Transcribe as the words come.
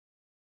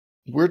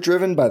We're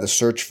driven by the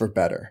search for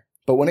better.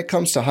 But when it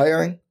comes to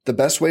hiring, the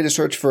best way to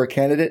search for a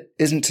candidate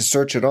isn't to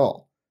search at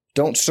all.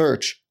 Don't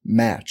search,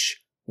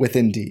 match with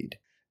Indeed.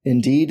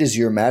 Indeed is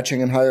your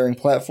matching and hiring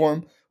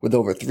platform with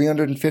over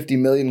 350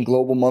 million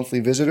global monthly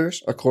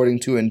visitors,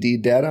 according to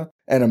Indeed data,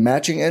 and a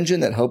matching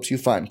engine that helps you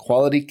find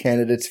quality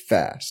candidates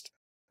fast.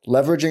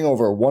 Leveraging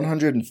over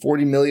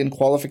 140 million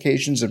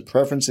qualifications and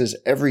preferences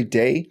every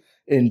day,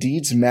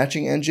 Indeed's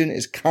matching engine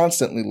is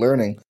constantly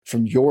learning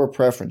from your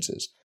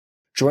preferences.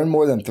 Join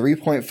more than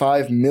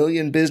 3.5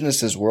 million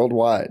businesses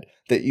worldwide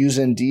that use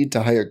Indeed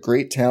to hire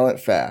great talent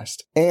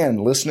fast.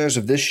 And listeners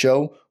of this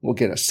show will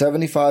get a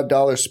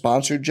 $75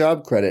 sponsored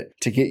job credit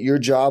to get your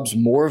jobs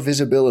more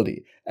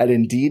visibility at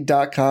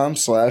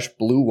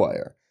Indeed.com/Blue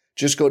Wire.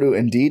 Just go to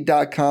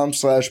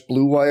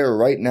Indeed.com/Blue Wire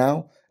right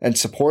now and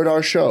support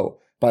our show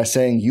by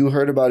saying you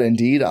heard about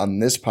Indeed on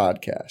this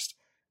podcast.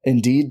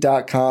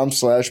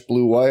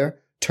 Indeed.com/Blue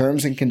Wire.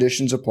 Terms and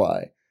conditions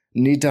apply.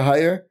 Need to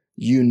hire?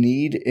 You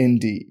need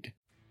Indeed.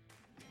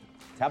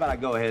 How about I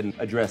go ahead and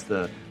address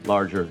the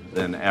larger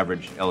than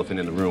average elephant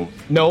in the room?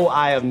 No,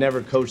 I have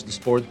never coached the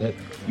sport that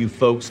you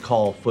folks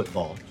call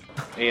football.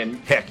 And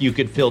heck, you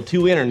could fill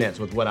 2 internets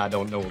with what I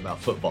don't know about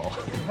football.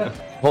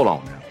 Hold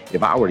on now.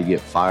 If I were to get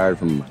fired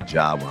from my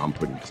job where I'm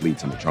putting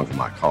cleats in the trunk of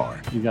my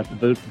car. You got the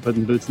boot for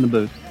putting boots in the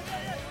boot.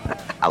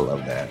 I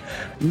love that.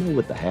 You know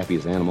what the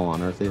happiest animal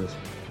on earth is?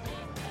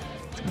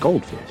 It's a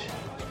goldfish.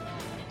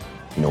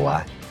 You know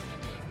why?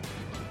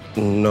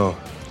 No.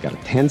 It's got a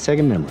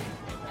 10-second memory.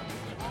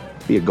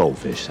 Be a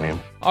goldfish, Sam.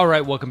 All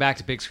right, welcome back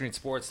to Big Screen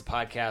Sports, the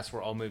podcast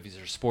where all movies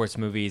are sports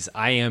movies.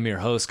 I am your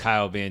host,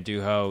 Kyle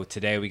Banduho.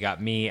 Today we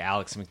got me,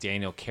 Alex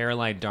McDaniel,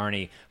 Caroline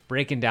Darney,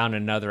 breaking down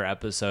another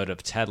episode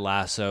of Ted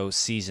Lasso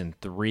Season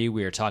 3.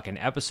 We are talking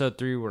Episode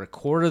 3. We're a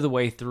quarter of the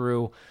way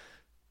through.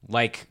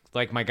 Like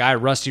my guy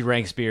Rusty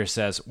Rankspear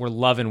says, we're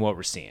loving what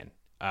we're seeing.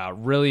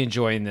 Really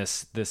enjoying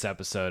this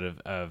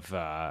episode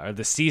or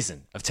the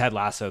season of Ted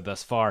Lasso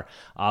thus far.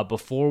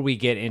 Before we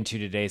get into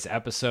today's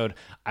episode,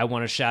 I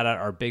want to shout out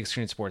our Big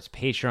Screen Sports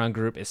Patreon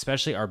group,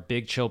 especially our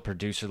Big Chill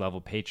producer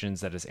level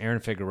patrons. That is Aaron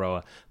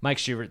Figueroa, Mike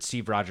Schubert,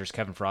 Steve Rogers,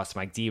 Kevin Frost,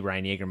 Mike D,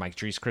 Ryan Yeager, Mike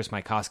Dries, Chris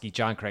Mikoski,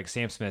 John Craig,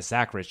 Sam Smith,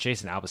 Zach Rich,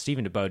 Jason Alba,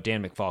 Stephen DeBoe,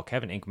 Dan McFall,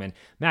 Kevin Inkman,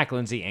 Mac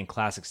Lindsay, and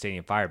Classic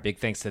Stadium Fire. Big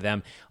thanks to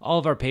them, all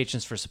of our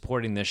patrons, for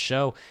supporting this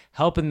show,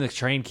 helping the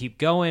train keep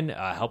going,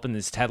 helping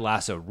this Ted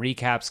Lasso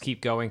recaps keep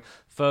going.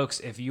 Folks,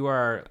 if you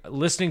are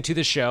listening to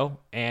the show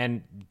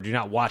and do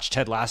not watch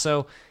Ted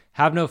Lasso,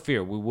 have no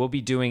fear. We will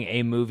be doing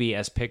a movie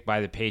as picked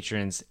by the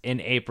patrons in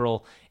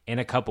April in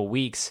a couple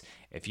weeks.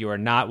 If you are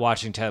not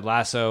watching Ted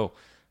Lasso,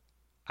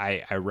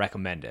 I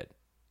recommend it.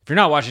 If you're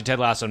not watching Ted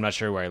Lasso, I'm not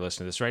sure why you're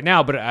listening to this right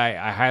now, but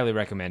I highly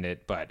recommend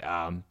it. But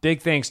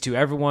big thanks to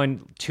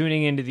everyone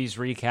tuning into these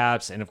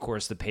recaps and, of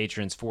course, the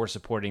patrons for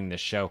supporting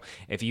this show.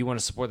 If you want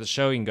to support the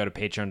show, you can go to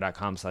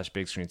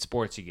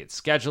patreon.com/bigscreensports. You get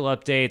schedule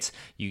updates.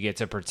 You get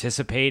to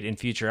participate in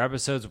future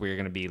episodes. We're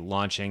going to be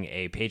launching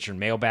a patron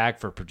mailbag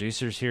for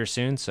producers here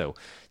soon, so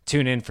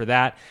tune in for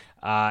that.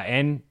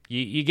 And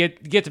you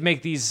get to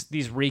make these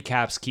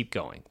recaps keep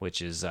going,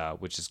 which is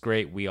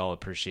great. We all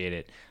appreciate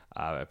it.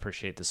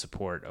 Appreciate the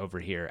support over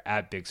here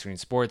at Big Screen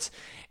Sports.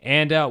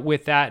 And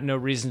with that, no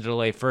reason to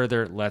delay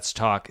further. Let's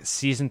talk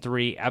Season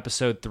 3,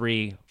 Episode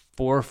 3,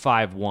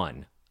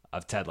 451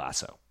 of Ted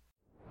Lasso.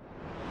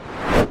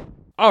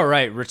 All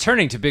right,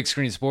 returning to Big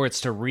Screen Sports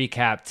to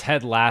recap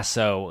Ted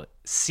Lasso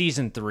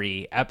Season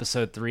 3,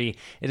 Episode 3.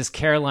 It is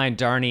Caroline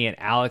Darney and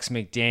Alex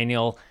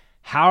McDaniel.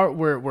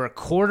 We're a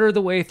quarter of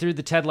the way through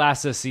the Ted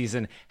Lasso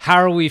season.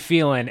 How are we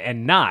feeling?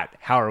 And not,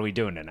 how are we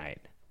doing tonight?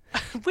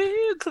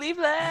 Woo,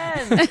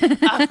 Cleveland!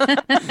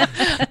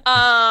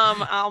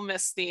 I'll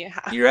miss the.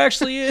 You're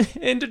actually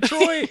in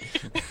Detroit.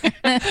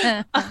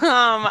 I'm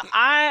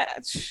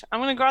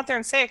gonna go out there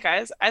and say it,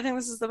 guys. I think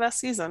this is the best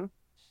season.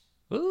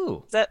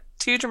 Ooh, is that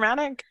too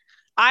dramatic?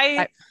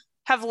 I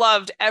have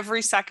loved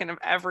every second of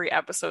every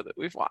episode that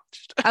we've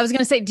watched. I was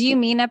gonna say, do you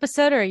mean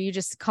episode, or are you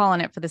just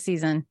calling it for the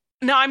season?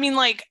 No, I mean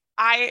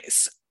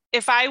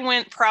if I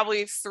went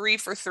probably 3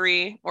 for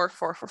 3 or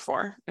 4 for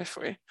 4,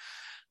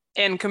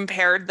 and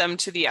compared them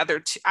to the other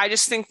two, I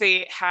just think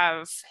they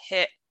have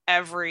hit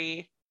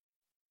everything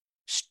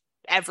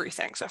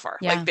so far.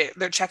 Yeah. Like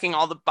they're checking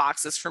all the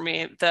boxes for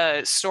me.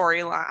 The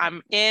storyline,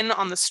 I'm in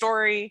on the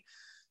story.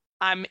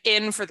 I'm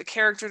in for the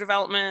character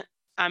development.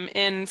 I'm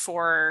in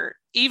for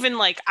even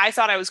I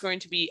thought I was going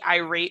to be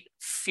irate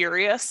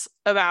furious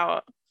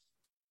about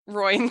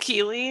Roy and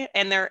Keeley,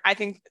 and I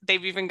think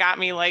they've even got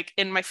me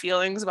in my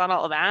feelings about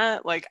all of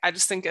that. I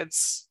just think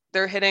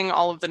they're hitting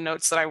all of the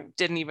notes that I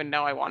didn't even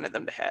know I wanted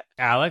them to hit.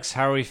 Alex,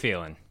 how are we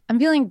feeling? I'm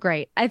feeling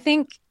great. I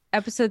think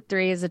Episode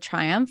 3 is a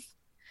triumph,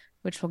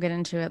 which we'll get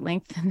into at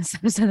length in this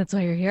episode. That's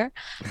why you're here.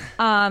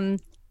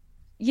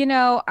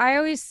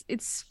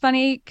 It's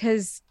funny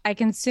because I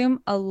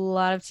consume a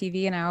lot of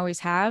TV, and I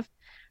always have,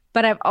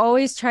 but I've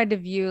always tried to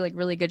view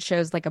really good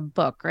shows like a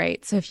book,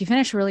 right? So if you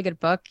finish a really good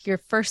book, your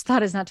first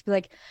thought is not to be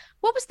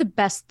what was the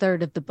best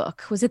third of the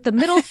book? Was it the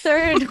middle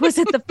third? Was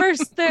it the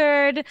first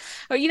third?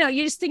 Or,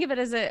 you just think of it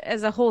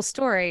as a whole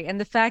story. And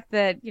the fact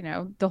that,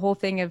 the whole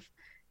thing of,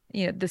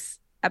 this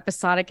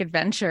episodic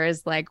adventure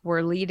is like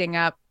we're leading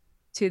up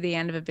to the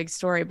end of a big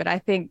story. But I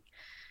think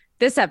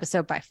this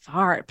episode by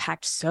far it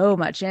packed so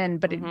much in,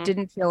 but it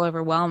didn't feel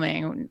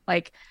overwhelming.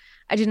 Like,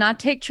 I did not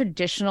take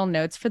traditional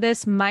notes for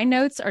this. My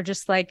notes are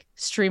just like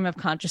stream of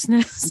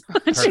consciousness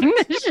watching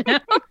the show.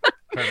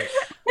 Perfect.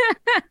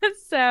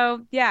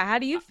 So yeah, how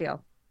do you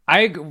feel?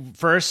 I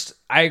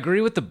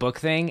agree with the book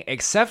thing,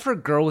 except for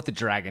Girl with the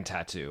Dragon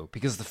Tattoo,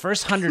 because the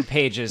first 100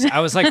 pages, I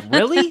was like,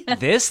 really?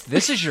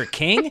 This is your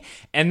king?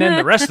 And then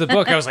the rest of the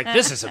book, I was like,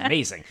 this is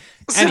amazing.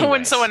 So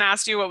when someone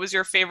asked you what was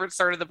your favorite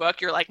third of the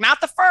book, you're like, not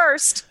the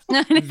first.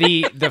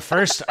 The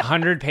first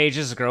 100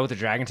 pages of Girl with the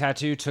Dragon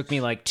Tattoo took me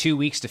like 2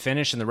 weeks to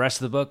finish, and the rest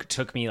of the book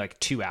took me like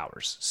 2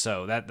 hours.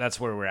 So that's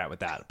where we're at with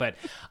that. But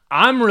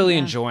I'm really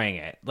enjoying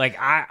it. Like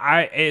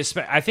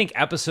I think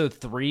episode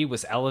 3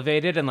 was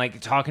elevated, and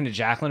like talking to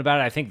Jacqueline about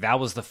it, I think that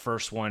was the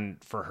first one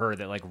for her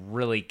that like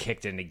really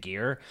kicked into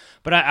gear.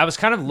 But I was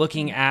kind of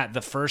looking at the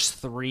first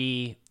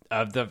 3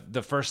 of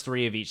the first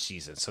 3 of each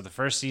season. So the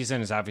first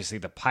season is obviously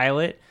the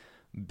pilot,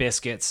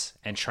 Biscuits,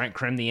 and Trent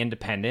Krim the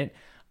Independent.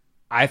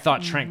 I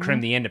thought Trent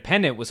Krim the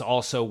Independent was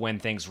also when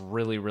things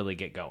really, really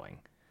get going.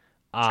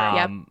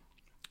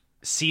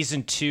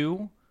 Season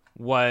 2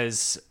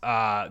 was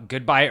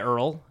Goodbye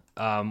Earl,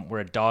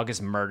 where a dog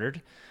is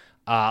murdered.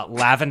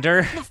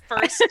 Lavender. The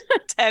first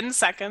 10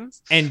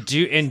 seconds. And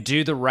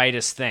do the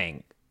rightest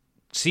thing.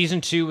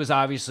 Season 2 was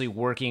obviously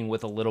working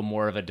with a little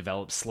more of a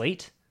developed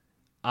slate.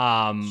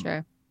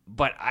 Sure.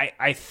 But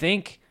I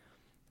think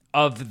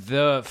of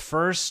the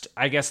first,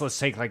 I guess let's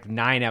take like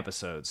 9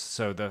 episodes.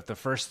 So the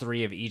first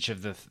 3 of each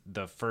of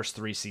the first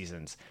 3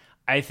 seasons.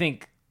 I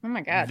think. Oh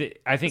my God.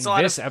 I think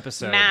this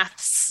episode.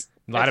 Maths.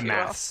 A lot of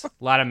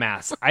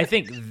maths. I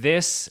think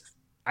this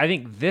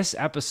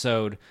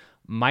episode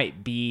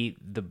might be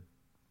the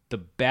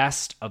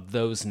best of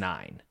those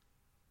 9.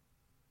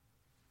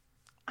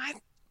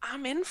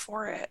 I'm in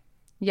for it.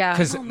 Yeah.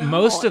 Because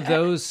most of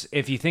those,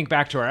 if you think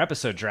back to our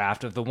episode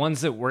draft, of the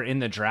ones that were in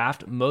the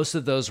draft, most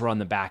of those were on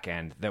the back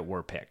end that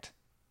were picked.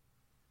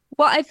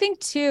 Well, I think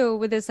too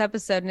with this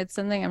episode, and it's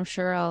something I'm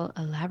sure I'll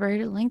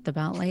elaborate at length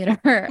about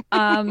later,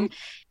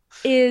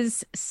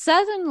 is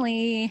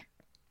suddenly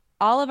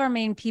all of our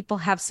main people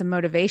have some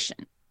motivation.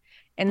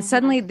 And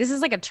suddenly this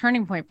is like a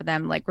turning point for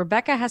them. Like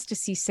Rebecca has to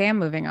see Sam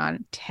moving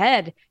on.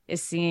 Ted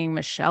is seeing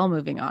Michelle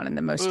moving on in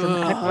the most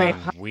dramatic way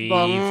possible. We've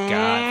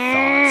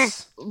got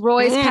thoughts.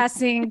 Roy's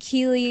passing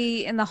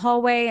Keely in the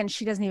hallway and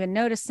she doesn't even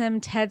notice him.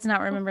 Ted's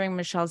not remembering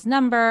Michelle's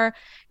number.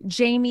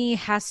 Jamie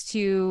has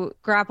to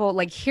grapple.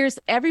 Like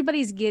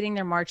everybody's getting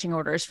their marching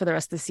orders for the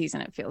rest of the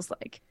season, it feels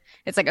like.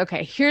 It's like,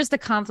 okay, here's the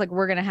conflict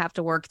we're going to have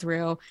to work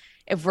through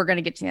if we're going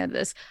to get to the end of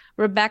this.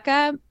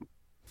 Rebecca,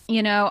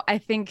 I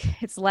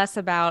think it's less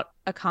about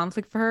a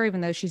conflict for her,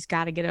 even though she's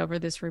got to get over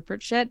this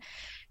Rupert shit,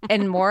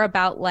 and more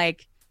about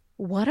like,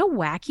 what a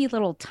wacky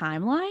little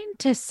timeline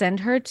to send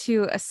her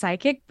to a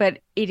psychic, but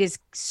it is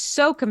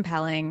so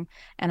compelling.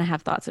 And I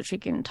have thoughts that we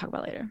can talk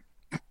about later.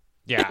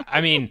 Yeah. I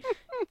mean,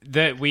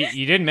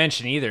 you didn't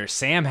mention either.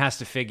 Sam has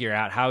to figure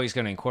out how he's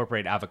going to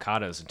incorporate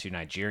avocados into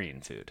Nigerian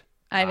food.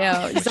 I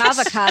know.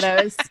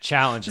 Zavocados.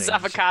 Challenging.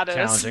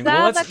 Zavocados.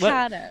 Well,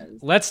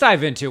 let's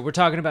dive into it. We're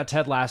talking about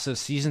Ted Lasso,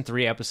 Season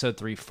 3, Episode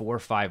 3,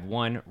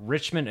 451.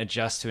 Richmond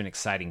adjusts to an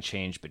exciting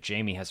change, but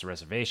Jamie has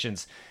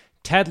reservations.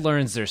 Ted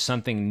learns there's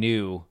something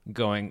new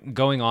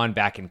going on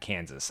back in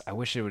Kansas. I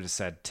wish it would have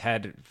said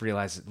Ted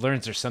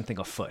learns there's something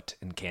afoot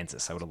in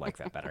Kansas. I would have liked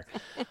that better.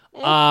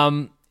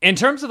 In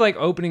terms of like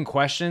opening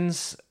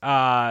questions,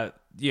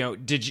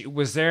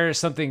 was there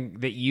something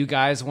that you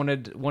guys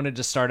wanted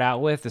to start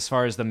out with as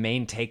far as the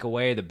main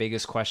takeaway, the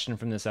biggest question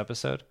from this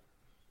episode?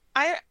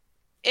 I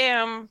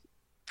am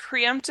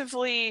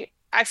preemptively,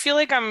 I feel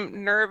like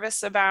I'm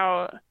nervous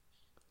about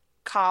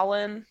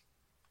Colin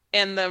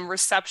and the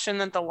reception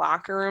that the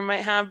locker room might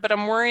have, but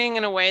I'm worrying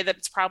in a way that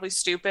it's probably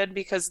stupid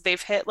because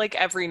they've hit like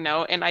every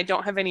note and I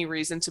don't have any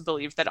reason to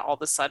believe that all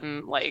of a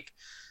sudden like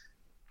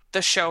the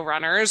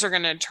showrunners are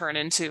going to turn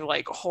into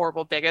like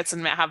horrible bigots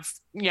and have,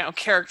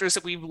 characters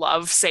that we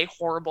love say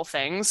horrible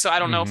things. So I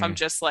don't know if I'm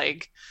just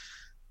like,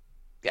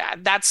 yeah,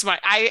 that's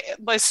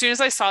as soon as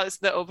I saw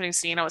the opening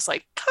scene, I was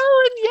like,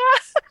 Colin, yeah.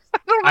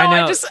 I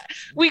don't know.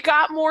 We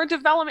got more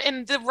development,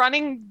 and the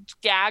running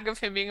gag of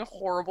him being a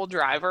horrible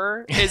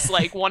driver is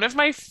like one of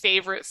my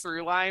favorite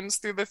through lines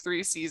through the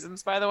 3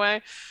 seasons, by the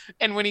way.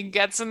 And when he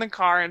gets in the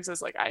car and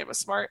says like, I am a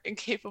smart and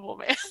capable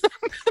man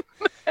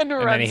and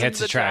runs then he hits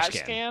into the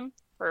trash can.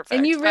 Perfect.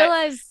 And you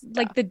realize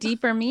like the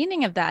deeper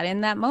meaning of that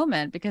in that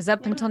moment, because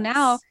up until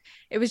now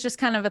it was just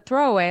kind of a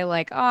throwaway,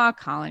 like, oh,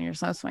 Colin, you're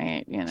so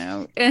sweet,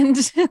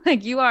 and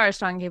like you are a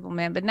strong, capable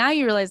man. But now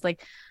you realize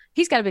like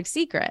he's got a big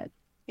secret,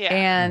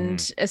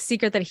 and a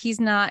secret that he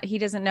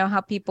doesn't know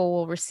how people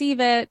will receive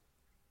it.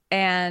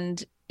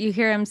 And, you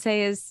hear him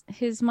say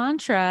his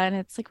mantra, and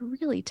it's like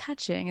really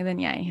touching. And then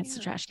he hits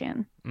the trash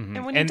can. Mm-hmm.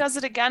 And when he does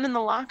it again in the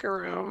locker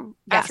room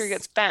after he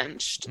gets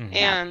benched,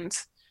 and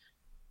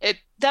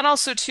that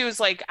also too is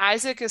like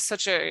Isaac is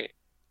such a,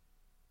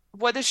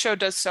 what this show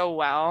does so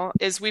well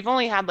is we've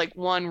only had like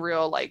one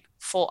real like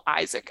full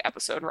Isaac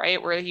episode,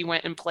 right? Where he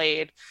went and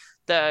played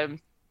the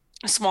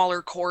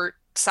smaller court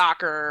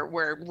soccer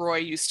where Roy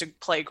used to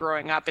play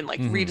growing up and like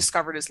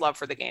rediscovered his love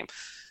for the game.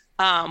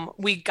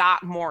 We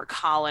got more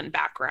Colin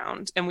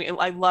background, and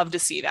I love to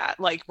see that.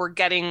 Like we're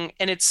getting,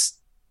 and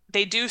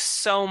they do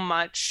so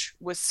much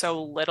with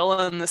so little,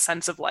 in the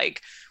sense of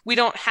like, we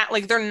don't have,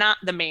 like, they're not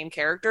the main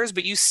characters,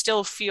 but you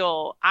still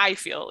feel, I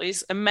feel,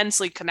 is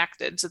immensely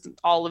connected to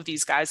all of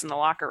these guys in the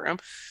locker room.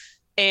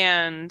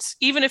 And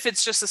even if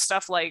it's just the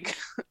stuff like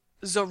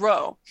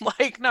Zorro,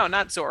 like, no,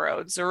 not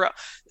Zorro, Zorro.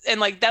 And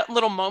like that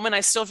little moment,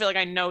 I still feel like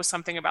I know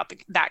something about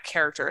that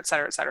character, et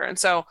cetera, et cetera. And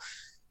so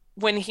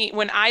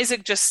when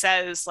Isaac just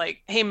says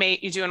like, hey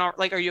mate, you doing all,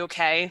 like, are you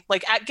okay?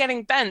 Like at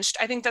getting benched,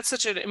 I think that's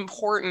such an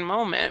important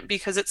moment,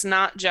 because it's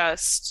not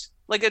just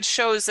like, it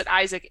shows that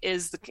Isaac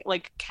is the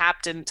like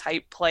captain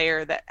type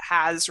player that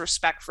has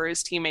respect for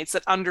his teammates,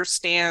 that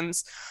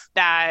understands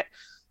that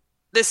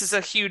this is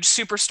a huge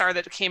superstar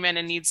that came in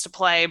and needs to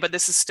play, but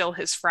this is still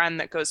his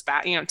friend that goes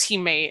back,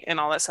 teammate and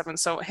all that stuff. And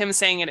so him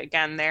saying it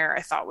again there,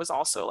 I thought was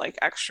also like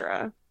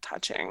extra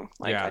touching.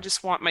 Like, I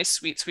just want my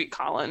sweet, sweet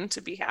Colin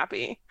to be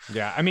happy.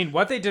 Yeah. I mean,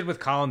 what they did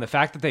with Colin, the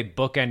fact that they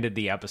bookended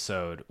the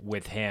episode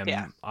with him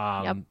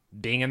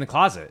being in the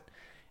closet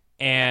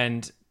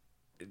and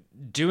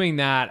doing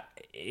that,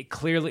 it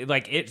clearly,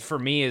 like, it for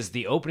me is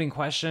the opening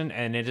question,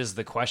 and it is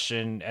the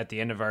question at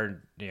the end of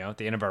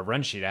our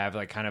run sheet. I have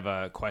like kind of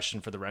a question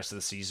for the rest of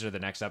the season or the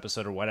next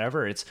episode or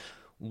whatever. It's,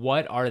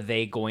 what are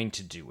they going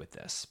to do with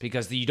this?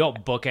 Because you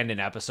don't bookend an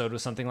episode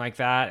with something like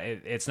that.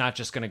 It's not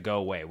just going to go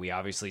away. We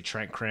obviously,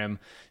 Trent Krim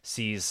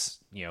sees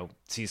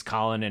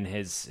Colin and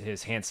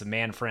his handsome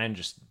man friend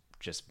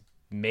just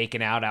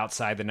making out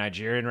outside the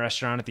Nigerian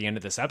restaurant at the end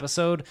of this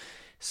episode.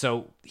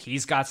 So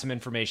he's got some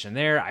information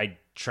there.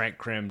 Trent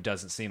Krim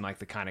doesn't seem like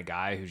the kind of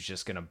guy who's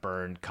just going to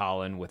burn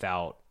Colin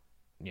without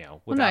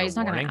he's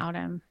not going to out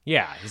him.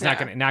 Yeah, he's not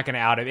going to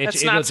out him.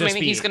 That's not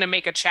something he's going to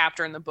make a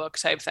chapter in the book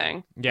type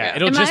thing. Yeah.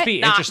 It'll just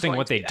be interesting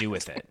what they do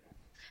with it.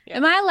 Yeah.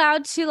 Am I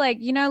allowed to, like,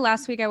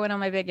 last week I went on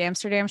my big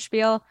Amsterdam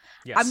spiel.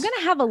 Yes. I'm going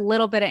to have a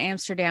little bit of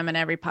Amsterdam in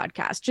every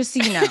podcast, just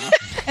so you know.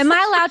 Am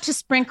I allowed to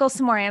sprinkle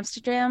some more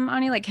Amsterdam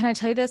on you? Like, can I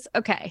tell you this?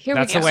 Okay, here we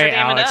go. That's the way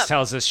Alex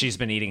tells us she's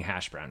been eating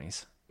hash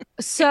brownies.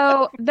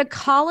 So the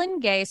Colin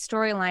Gay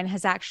storyline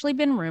has actually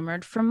been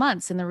rumored for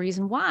months. And the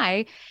reason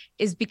why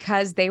is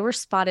because they were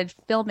spotted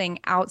filming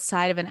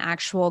outside of an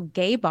actual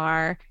gay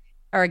bar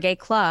or a gay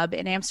club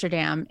in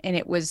Amsterdam. And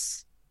it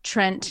was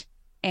Trent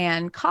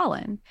and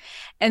Colin.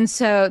 And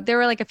so there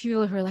were like a few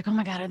people who were like, oh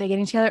my God, are they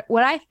getting together?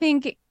 What I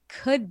think it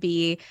could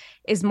be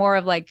is more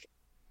of like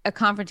a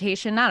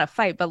confrontation, not a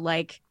fight, but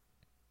like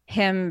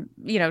him,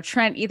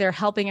 Trent either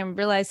helping him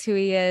realize who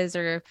he is,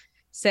 or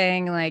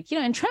saying like,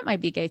 and Trent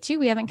might be gay too.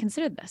 We haven't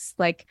considered this.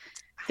 Like,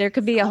 there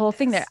could be a whole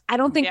thing there. I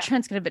don't think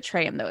Trent's going to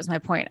betray him, though, is my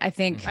point. I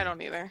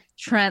don't either.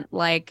 Trent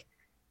like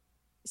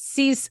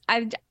sees,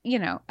 I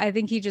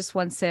think he just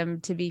wants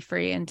him to be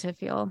free and to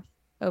feel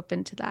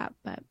open to that.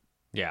 But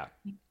yeah.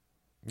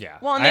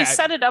 Well, and they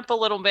set it up a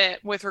little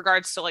bit with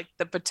regards to like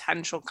the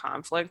potential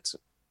conflict,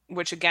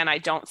 which again, I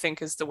don't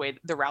think is the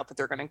route that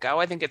they're going to go.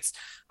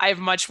 I have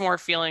much more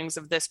feelings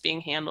of this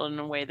being handled in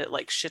a way that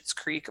like Schitt's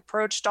Creek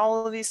approached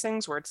all of these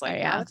things, where it's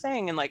like not a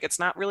thing, and like it's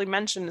not really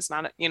mentioned. It's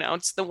not,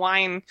 it's the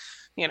wine,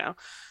 but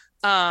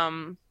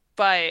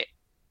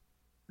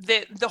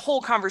the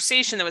whole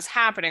conversation that was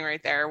happening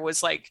right there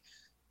was like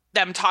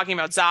them talking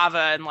about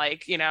Zava and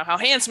like, how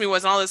handsome he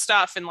was and all this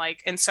stuff, and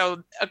like, and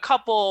so a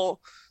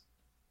couple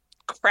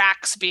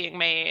cracks being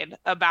made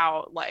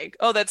about like,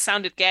 oh, that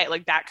sounded gay,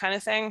 like that kind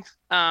of thing.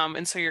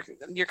 And so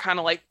you're kind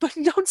of like, but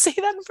don't say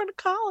that in front of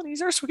Colin.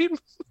 He's our sweet.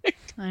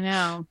 I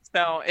know.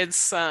 So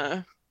it's,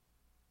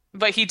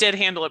 but he did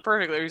handle it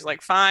perfectly. He's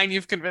like, fine,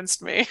 you've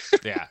convinced me.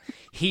 Yeah,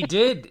 he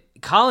did.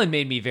 Colin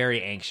made me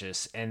very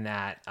anxious in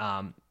that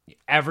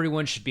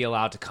everyone should be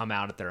allowed to come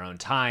out at their own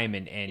time,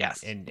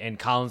 and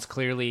Colin's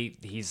clearly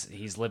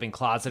he's living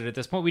closeted at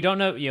this point. We don't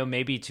know,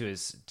 maybe to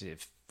his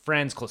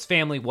friends, close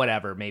family,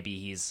 whatever,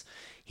 maybe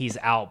he's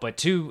out, but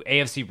to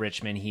AFC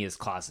Richmond, he is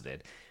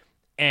closeted.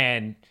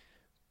 And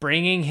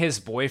bringing his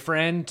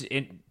boyfriend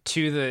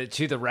to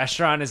the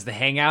restaurant as the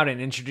hangout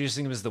and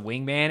introducing him as the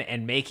wingman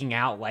and making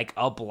out like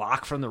a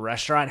block from the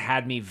restaurant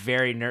had me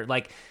very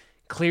like,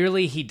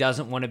 clearly he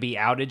doesn't want to be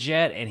outed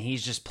yet, and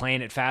he's just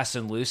playing it fast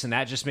and loose, and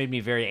that just made me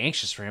very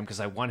anxious for him, because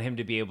I want him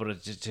to be able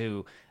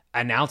to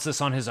announce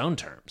this on his own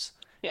terms.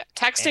 Yeah,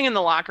 texting in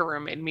the locker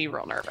room made me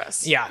real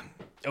nervous. Yeah.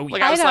 Oh,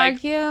 like, I was I'd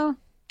argue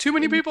too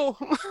many people.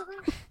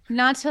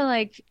 Not to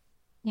like,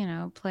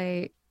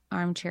 play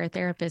armchair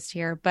therapist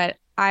here, but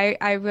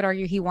I would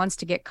argue he wants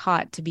to get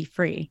caught to be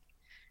free.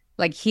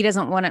 Like, he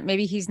doesn't want to,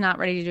 maybe he's not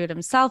ready to do it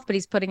himself, but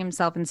he's putting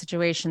himself in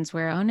situations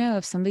where, oh no,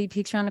 if somebody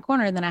peeks around the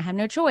corner, then I have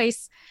no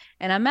choice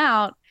and I'm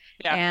out.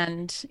 Yeah.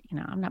 And,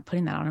 I'm not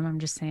putting that on him. I'm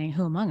just saying,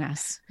 who among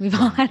us? We've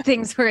all had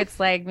things where it's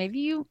like, maybe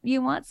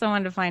you want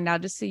someone to find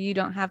out just so you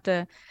don't have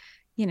to,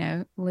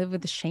 live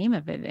with the shame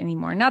of it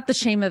anymore. Not the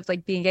shame of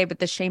like being gay, but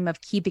the shame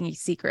of keeping a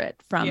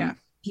secret from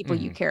people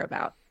you care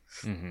about.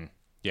 Mm-hmm.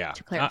 Yeah.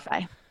 To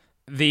clarify.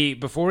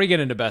 Before we get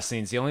into best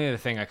scenes, the only other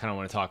thing I kind of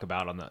want to talk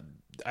about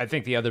I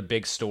think the other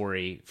big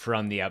story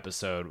from the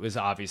episode was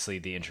obviously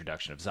the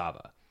introduction of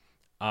Zava.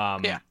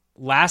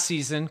 Last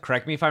season,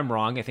 correct me if I'm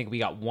wrong, I think we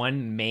got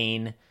one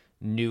main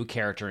new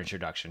character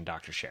introduction,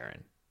 Dr.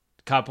 Sharon.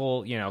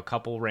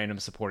 Couple random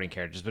supporting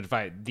characters,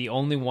 but the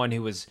only one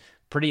who was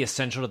pretty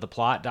essential to the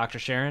plot, Dr.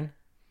 Sharon.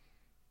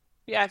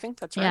 Yeah, I think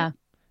that's right. Yeah.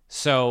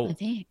 So I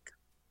think.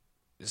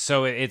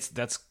 So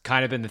that's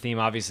kind of been the theme.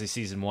 Obviously,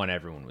 season 1,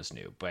 everyone was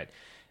new, but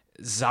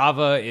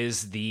Zava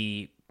is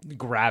the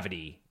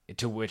gravity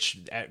to which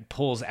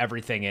pulls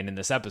everything in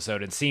this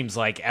episode, and seems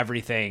like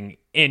everything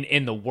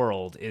in the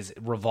world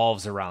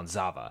revolves around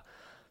Zava.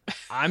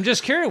 I'm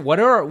just curious, what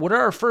are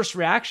our first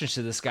reactions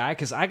to this guy?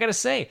 Because I gotta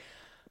say,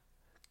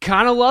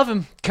 kind of love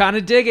him, kind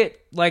of dig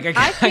it. Like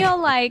I feel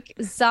like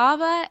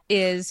Zava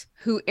is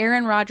who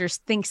Aaron Rodgers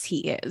thinks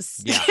he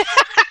is. Yeah.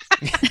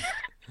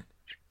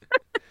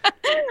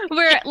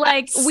 Where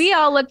like we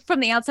all look from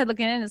the outside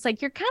looking in, it's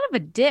like, you're kind of a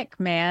dick,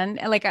 man.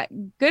 Like,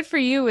 good for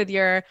you with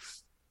your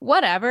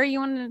whatever you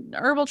want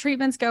herbal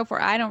treatments, go for.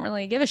 I don't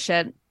really give a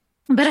shit.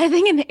 But I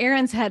think in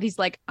Aaron's head, he's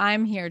like,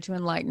 I'm here to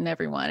enlighten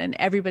everyone, and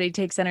everybody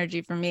takes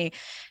energy from me.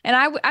 And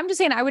I'm just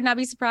saying, I would not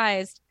be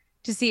surprised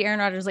to see Aaron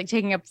Rodgers like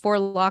taking up 4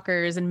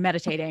 lockers and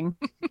meditating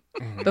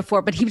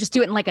before, but he would just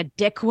do it in like a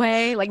dick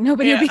way. Like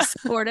nobody would be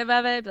supportive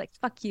of it. Be like,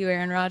 fuck you,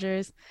 Aaron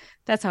Rodgers.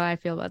 That's how I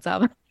feel about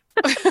Zava.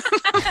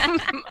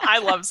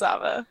 I love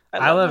Zava.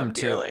 I love him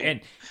too.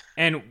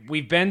 And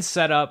we've been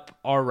set up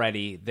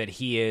already that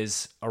he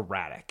is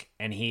erratic,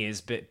 and he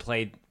has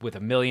played with a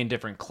million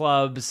different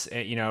clubs.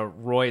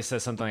 Roy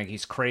says something like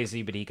he's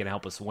crazy, but he can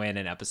help us win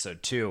in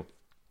episode 2.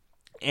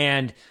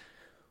 And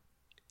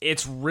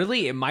it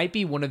might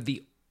be one of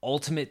the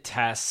ultimate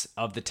tests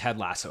of the Ted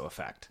Lasso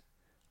effect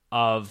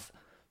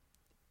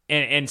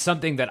and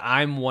something that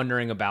I'm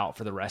wondering about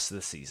for the rest of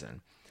the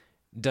season.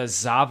 Does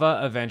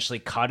Zava eventually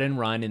cut and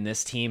run, and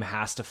this team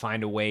has to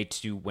find a way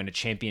to win a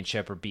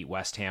championship or beat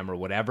West Ham or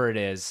whatever it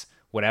is,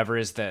 whatever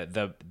is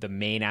the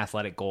main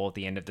athletic goal at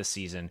the end of the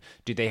season?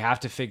 Do they have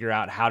to figure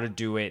out how to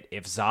do it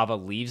if Zava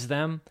leaves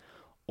them?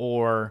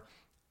 Or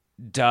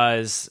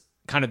does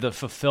kind of the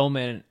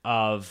fulfillment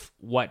of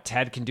what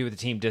Ted can do with the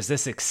team, does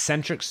this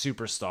eccentric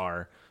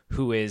superstar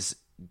who is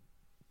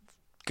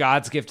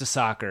God's gift to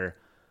soccer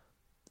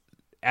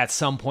at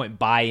some point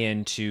buy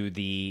into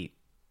the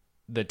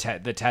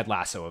Ted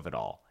Lasso of it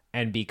all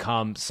and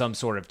become some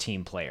sort of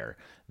team player?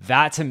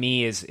 That to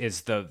me is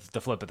the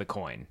flip of the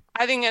coin.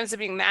 I think it ends up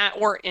being that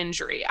or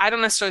injury. I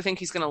don't necessarily think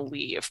he's going to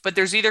leave, but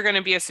there's either going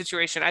to be a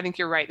situation. I think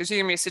you're right. There's either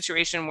going to be a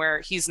situation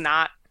where he's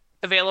not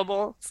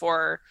available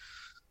for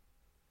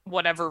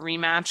whatever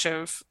rematch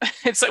of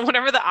it's like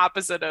whatever the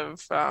opposite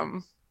of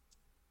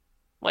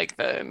like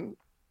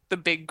the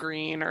Big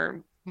Green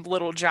or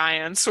Little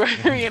Giants,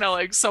 where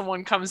like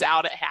someone comes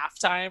out at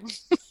halftime.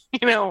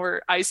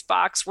 Where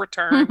Icebox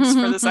returns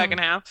for the second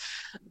half.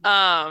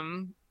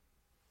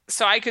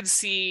 So I could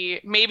see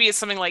maybe it's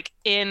something like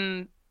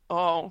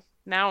now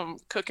I'm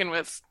cooking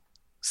with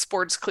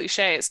sports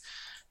cliches.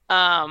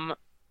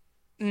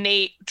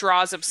 Nate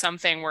draws up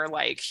something where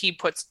like he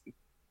puts,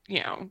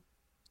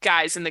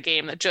 guys in the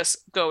game that just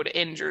go to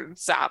injure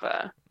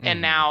Zava.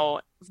 And now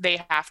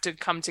they have to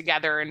come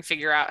together and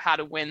figure out how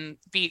to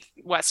beat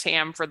West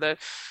Ham for the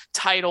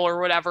title or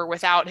whatever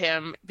without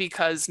him,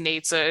 because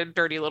Nate's a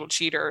dirty little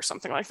cheater or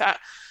something like that.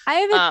 I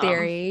have a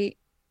theory.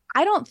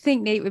 I don't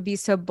think Nate would be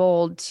so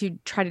bold to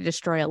try to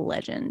destroy a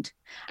legend.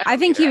 I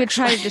think he would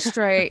try to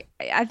destroy.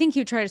 I think he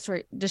would try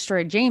to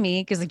destroy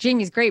Jamie, because like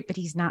Jamie's great, but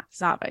he's not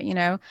Zava.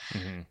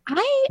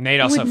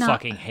 Nate also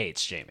fucking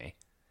hates Jamie.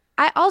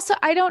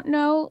 I don't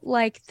know,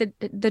 like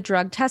the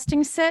drug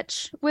testing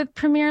sitch with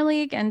Premier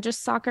League and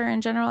just soccer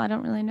in general. I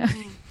don't really know.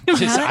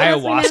 Does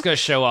ayahuasca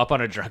show up on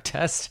a drug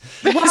test?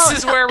 This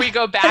is where we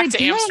go back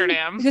to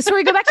Amsterdam. This is where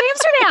we go back to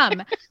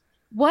Amsterdam.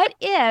 What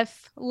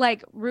if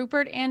like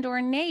Rupert and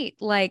or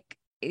Nate, like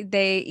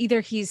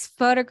he's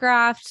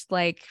photographed,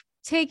 like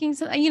taking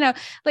something,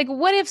 like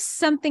what if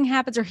something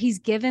happens or he's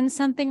given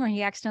something or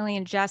he accidentally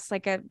ingests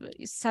like a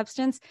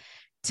substance?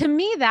 To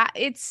me, that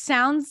it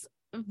sounds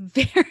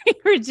very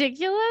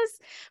ridiculous,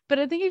 but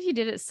I think if you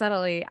did it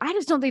subtly, I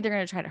just don't think they're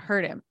going to try to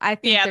hurt him. I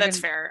think that's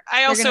fair.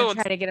 I also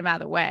try to get him out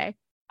of the way.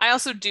 I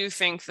also do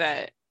think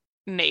that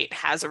Nate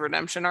has a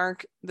redemption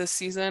arc this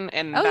season,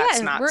 and that's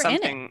not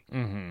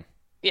something.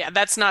 Yeah,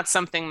 that's not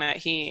something that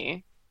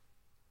he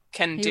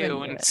can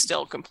do and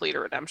still complete a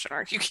redemption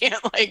arc. You can't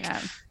take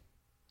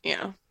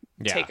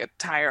a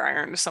tire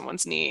iron to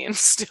someone's knee and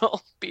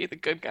still be the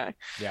good guy.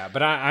 Yeah,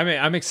 but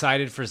I'm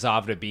excited for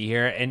Zav to be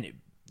here, and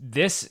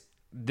this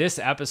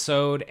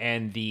episode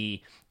and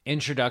the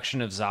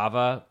introduction of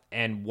Zava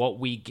and what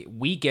we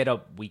get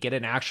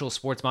an actual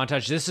sports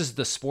montage. This is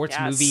the sports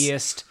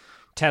moviest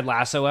Ted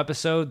Lasso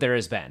episode there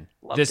has been.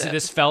 Loved This it.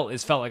 this felt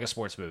like a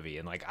sports movie,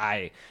 and like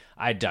I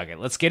dug it.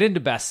 Let's get into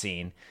best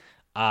scene.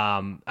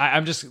 I'm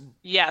just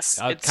Yes,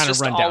 I'll it's kind of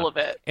just run all down. of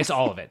it. It's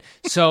all of it.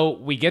 So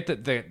we get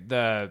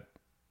the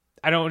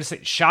I don't want to say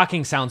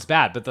shocking sounds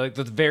bad, but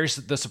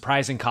the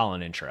surprising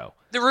Colin intro.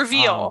 The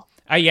reveal.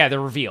 The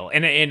reveal,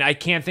 and I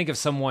can't think of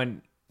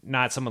someone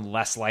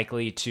less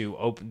likely to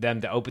open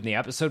the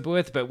episode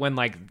with. But when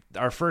like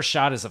our first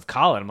shot is of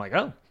Colin, I'm like,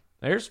 oh,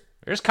 there's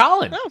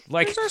Colin. Oh,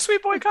 like there's our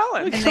sweet boy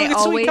Colin. And they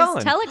always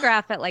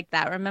telegraph it like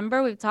that.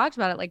 Remember, we've talked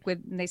about it like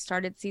when they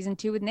started season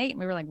 2 with Nate, and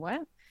we were like,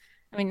 what?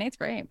 I mean, Nate's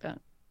great, but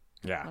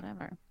yeah,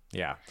 whatever.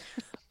 Yeah.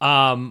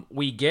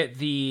 We get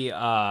the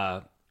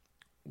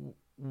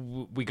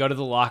we go to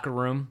the locker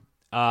room.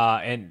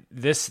 And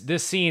this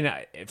scene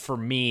for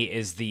me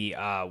is the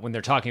when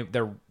they're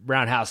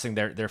roundhousing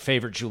their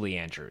favorite Julie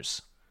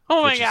Andrews.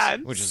 Oh my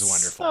God. Which is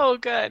wonderful. So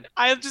good.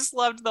 I just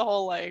loved the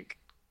whole like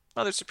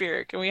Mother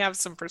Superior. Can we have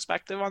some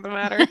perspective on the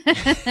matter?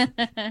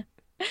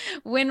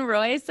 When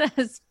Roy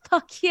says,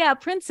 fuck yeah,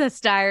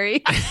 Princess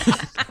Diary.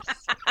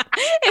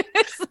 It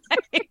was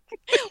like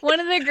one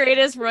of the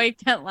greatest Roy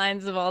Kent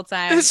lines of all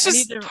time. It's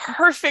just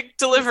perfect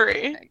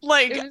delivery.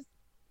 Like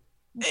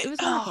it was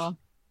wonderful.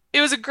 It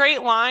was a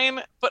great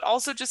line, but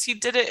also just he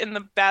did it in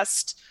the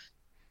best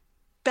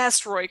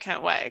Roy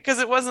Kent way. Because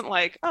it wasn't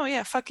like, oh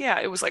yeah, fuck yeah.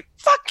 It was like,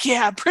 fuck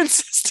yeah,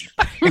 Princess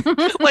Diary.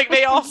 Like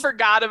they all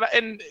forgot about.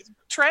 And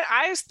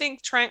I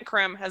think Trent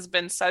Crimm has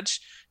been such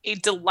a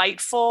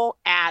delightful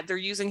ad. They're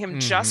using him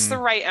just the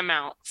right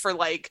amount for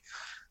like,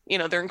 you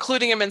know, they're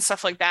including him in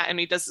stuff like that. And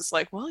he does this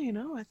like, well, you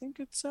know, I think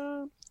it's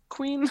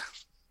Queen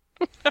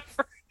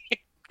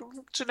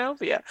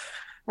Genovia,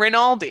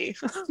 Rinaldi.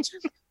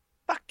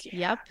 Fuck yeah.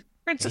 Yep.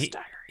 Princess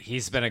Diary.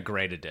 He's been a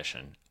great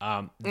addition.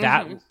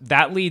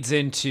 That leads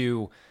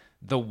into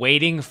the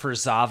waiting for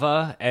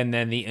Zava and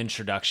then the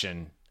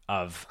introduction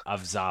of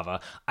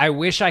Zava. I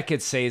wish I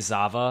could say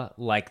Zava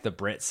like the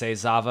Brits say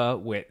Zava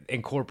with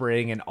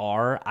incorporating an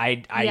R.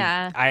 I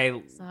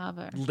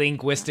Zava.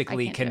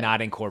 linguistically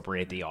cannot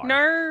incorporate the R.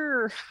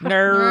 Ner.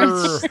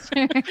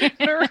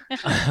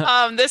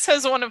 This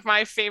has one of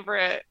my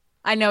favorite.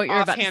 I know what you're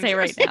about to say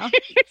right now.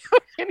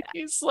 And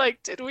he's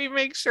like, did we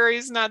make sure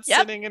he's not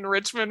sitting in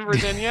Richmond,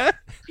 Virginia?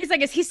 He's like,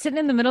 is he sitting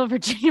in the middle of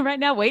Virginia right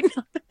now waiting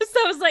on this?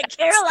 I was like,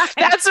 Caroline.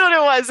 That's what it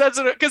was.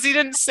 Because he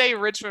didn't say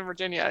Richmond,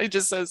 Virginia. He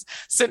just says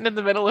sitting in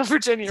the middle of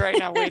Virginia right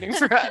now waiting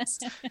for us.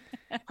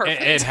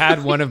 Perfect. It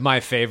had one of my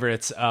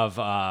favorites of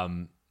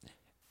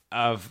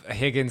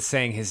Higgins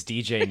saying his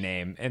DJ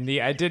name, and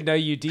I didn't know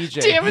you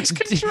DJ. Damage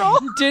Control.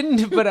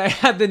 Didn't, but I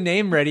had the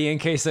name ready in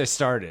case I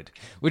started,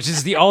 which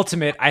is the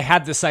ultimate. I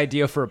had this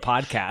idea for a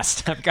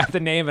podcast. I've got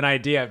the name and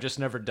idea. I've just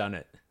never done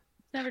it.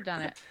 Never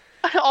done it.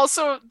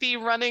 Also, the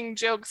running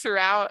joke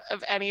throughout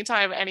of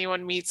anytime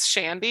anyone meets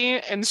Shandy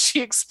and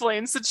she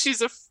explains that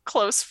she's a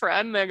close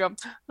friend, they go,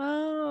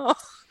 oh.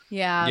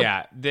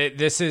 Yeah.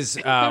 This is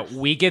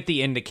we get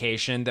the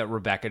indication that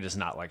Rebecca does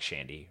not like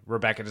Shandy.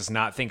 Rebecca does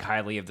not think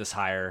highly of this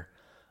hire,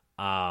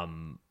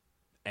 and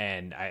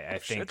I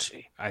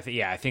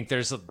think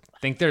there's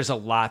a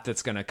lot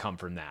that's going to come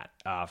from that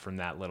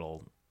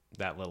little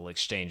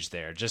exchange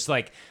there. Just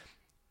like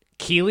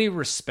Keeley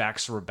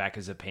respects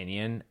Rebecca's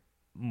opinion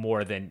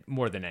more than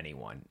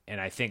anyone, and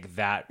I think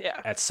that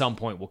at some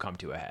point will come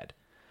to a head.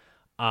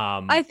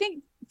 I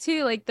think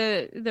too, like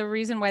the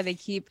reason why they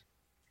keep.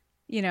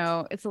 You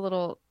know, it's a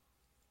little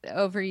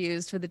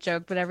overused for the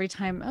joke, but every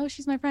time, oh,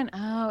 she's my friend.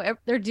 Oh,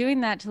 they're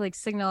doing that to like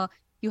signal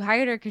you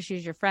hired her because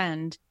she's your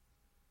friend.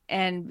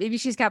 And maybe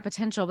she's got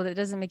potential, but it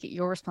doesn't make it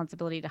your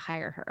responsibility to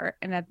hire her.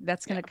 And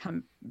that's going to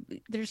come.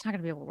 They're just not going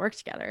to be able to work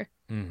together.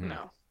 Mm-hmm.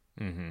 No.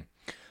 Mm-hmm.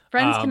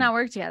 Friends cannot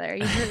work together.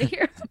 You heard it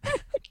here.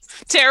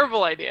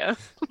 Terrible idea.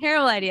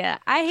 Terrible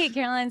idea. I hate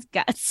Caroline's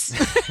guts.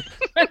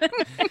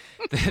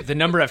 The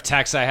number of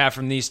texts I have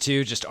from these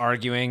two just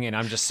arguing, and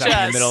I'm just stuck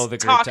in the middle of the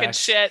group talking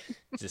text. shit.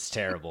 Just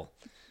terrible.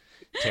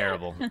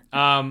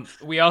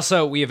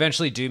 We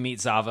eventually do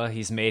meet Zava.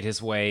 He's made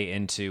his way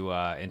into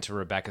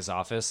Rebecca's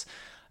office,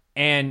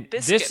 and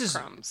this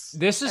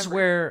is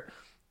where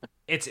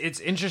it's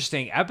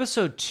interesting.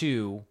 Episode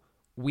 2,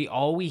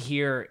 all we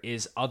hear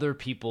is other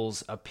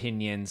people's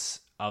opinions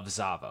of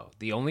Zava.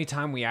 The only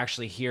time we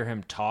actually hear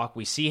him talk,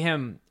 we see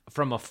him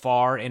from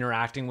afar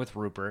interacting with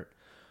Rupert.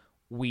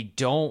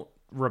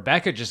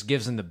 Rebecca just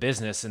gives him the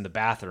business in the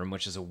bathroom,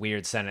 which is a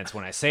weird sentence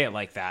when I say it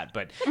like that,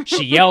 but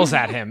she yells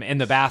at him in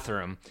the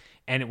bathroom,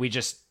 and we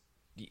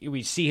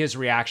see his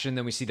reaction.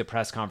 Then we see the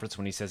press conference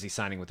when he says he's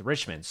signing with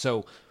Richmond.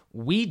 So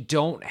we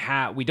don't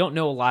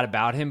know a lot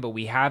about him, but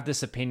we have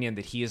this opinion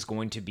that he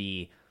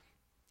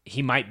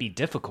might be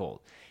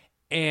difficult.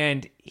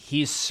 And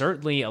he's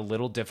certainly a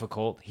little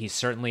difficult. He's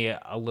certainly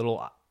a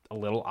little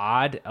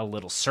odd,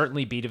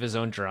 certainly beat of his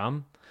own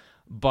drum,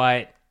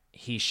 but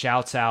he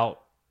shouts out,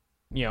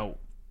 Will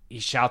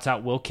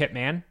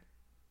Kitman.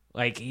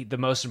 Like the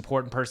most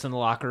important person in the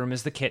locker room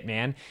is the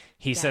Kitman.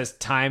 He says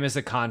time is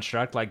a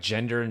construct, like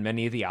gender in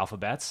many of the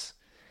alphabets.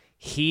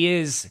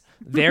 They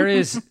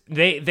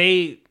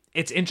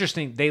it's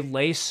interesting. They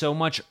lay so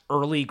much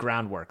early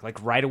groundwork,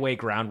 like right away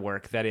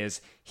groundwork. That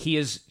is, he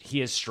is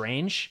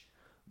strange,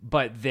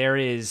 but there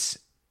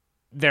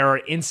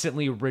are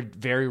instantly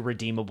very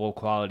redeemable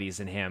qualities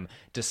in him,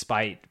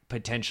 despite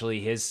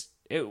potentially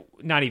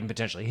not even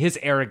potentially, his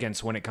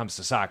arrogance when it comes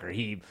to soccer.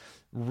 He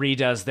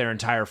redoes their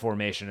entire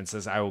formation and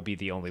says, I will be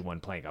the only one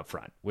playing up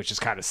front, which is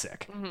kind of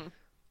sick. Mm-hmm.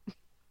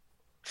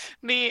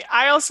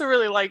 I also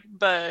really like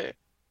when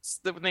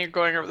they're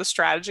going over the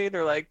strategy,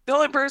 they're like, the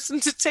only person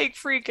to take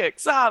free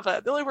kicks,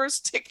 Zava. The only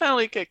person to take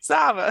penalty kicks,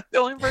 Zava. The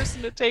only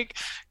person to take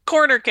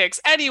corner kicks,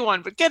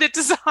 anyone, but get it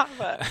to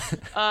Zava.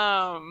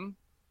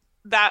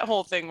 That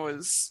whole thing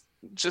was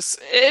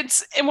just,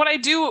 and what I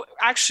do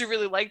actually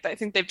really like that I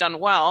think they've done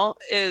well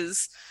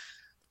is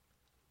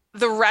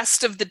the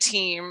rest of the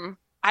team.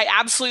 I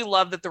absolutely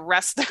love that the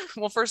rest,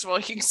 well, first of all,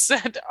 he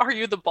said, are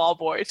you the ball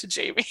boy to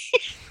Jamie?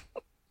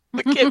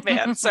 The kid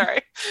man,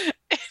 sorry.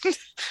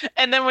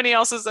 And then when he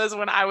also says,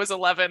 when I was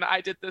 11,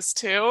 I did this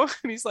too.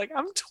 And he's like,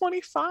 I'm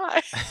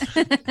 25.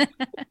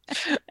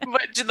 But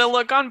the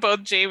look on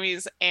both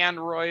Jamie's and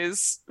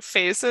Roy's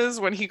faces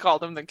when he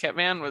called him the kit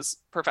man was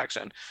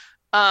perfection.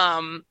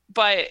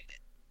 But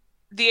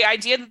the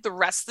idea that the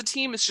rest of the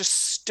team is just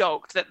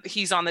stoked that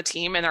he's on the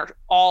team and are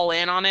all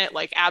in on it,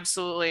 like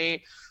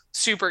absolutely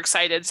super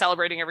excited,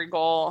 celebrating every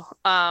goal.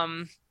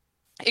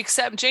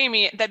 Except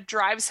Jamie, that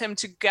drives him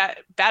to get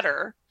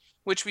better,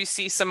 which we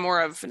see some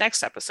more of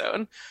next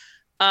episode.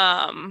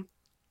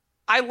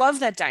 I love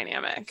that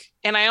dynamic.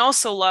 And I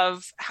also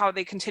love how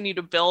they continue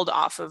to build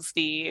off of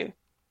the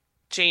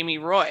Jamie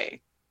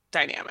Roy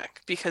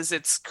dynamic, because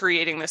it's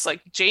creating this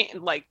like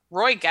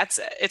Roy gets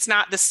it. It's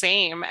not the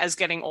same as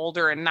getting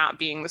older and not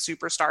being the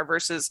superstar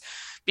versus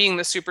being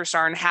the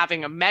superstar and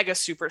having a mega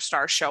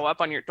superstar show up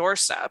on your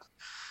doorstep.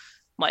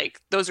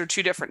 Like, those are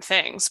two different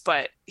things,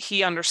 but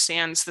he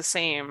understands the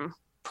same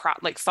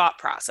thought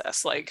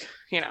process, like,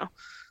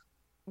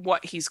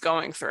 what he's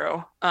going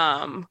through.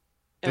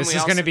 This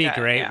is going to be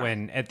great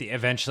when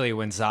eventually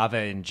when Zava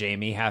and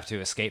Jamie have to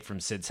escape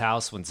from Sid's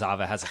house, when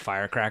Zava has a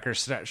firecracker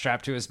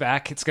strapped to his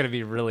back. It's going to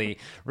be really,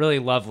 really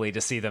lovely to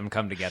see them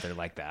come together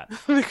like that.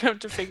 They have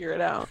to figure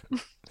it out.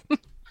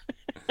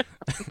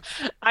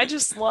 I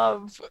just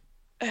love,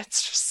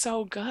 it's just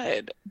so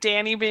good.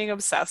 Danny being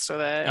obsessed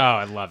with it. Oh,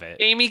 I love it.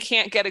 Amy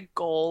can't get a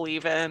goal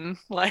even.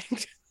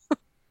 Like,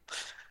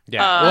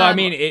 yeah. Well, I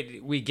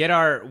mean, we get a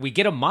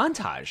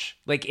montage.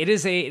 Like, it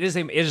is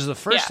the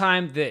first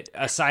time that,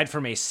 aside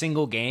from a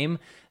single game,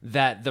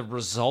 that the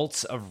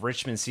results of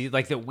Richmond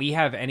like that we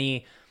have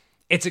any.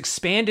 It's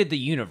expanded the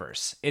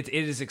universe. It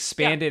is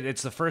expanded. Yeah.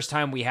 It's the first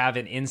time we have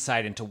an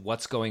insight into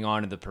what's going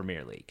on in the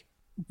Premier League.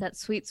 That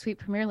sweet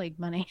Premier League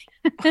money.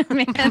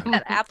 Man,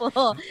 that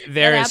Apple.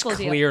 There's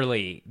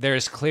clearly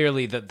there's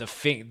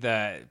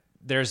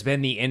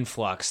been the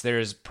influx.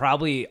 There's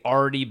probably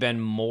already been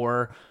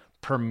more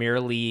Premier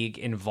League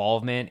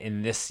involvement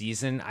in this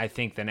season, I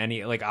think, than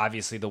any, like,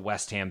 obviously the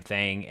West Ham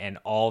thing and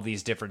all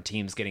these different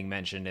teams getting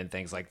mentioned and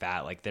things like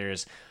that. Like,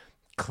 there's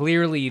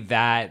clearly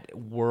that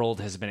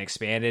world has been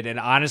expanded. And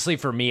honestly,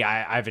 for me,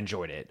 I've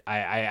enjoyed it.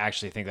 I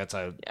actually think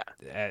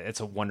it's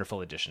a wonderful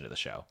addition to the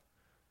show.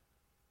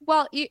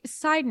 Well,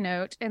 side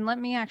note, and let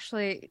me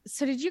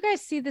so did you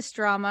guys see this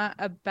drama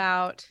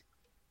about,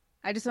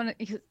 I just want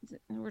to,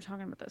 we're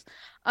talking about this,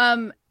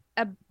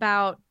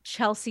 about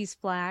Chelsea's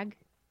flag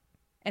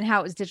and how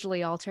it was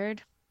digitally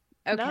altered?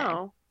 Okay.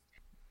 No.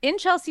 In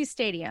Chelsea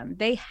Stadium,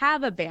 they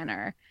have a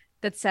banner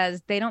that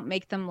says they don't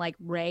make them like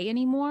Ray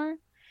anymore.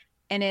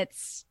 And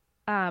it's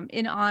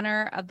in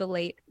honor of the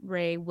late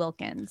Ray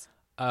Wilkins.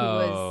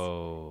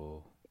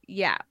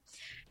 Yeah.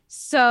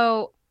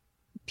 So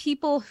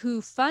people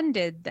who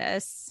funded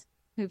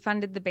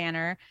the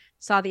banner,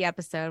 saw the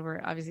episode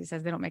where obviously it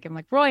says they don't make him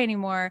like Roy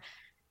anymore.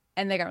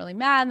 And they got really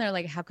mad. And they're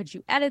like, how could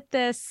you edit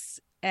this?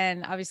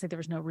 And obviously there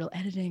was no real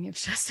editing.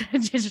 It's just a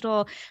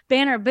digital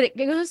banner. But it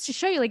goes to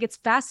show you, like, it's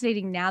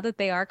fascinating now that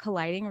they are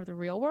colliding with the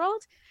real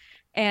world.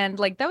 And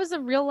like, that was a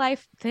real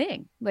life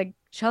thing. Like,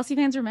 Chelsea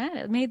fans were mad.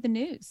 It made the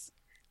news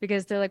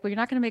because they're like, well, you're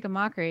not going to make a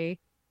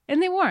mockery.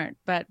 And they weren't.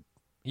 But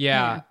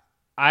yeah.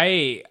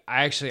 I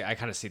actually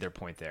kind of see their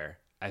point there.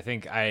 I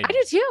think I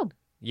do too.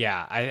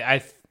 Yeah.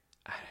 I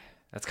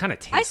that's kind of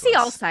tasteless. I see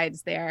all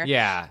sides there.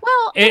 Yeah.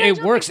 Well,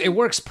 it works. It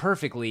works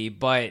perfectly,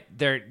 but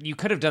you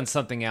could have done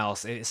something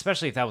else,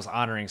 especially if that was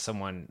honoring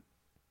someone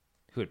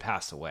who had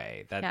passed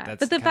away. That's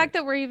but the fact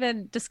that we're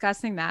even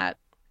discussing that,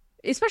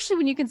 especially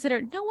when you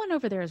consider no one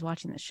over there is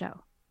watching the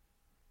show.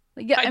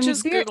 Like, yeah, I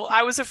just Googled.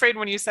 I was afraid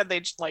when you said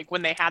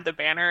when they had the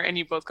banner and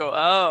you both go,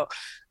 oh,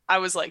 I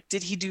was like,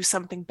 did he do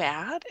something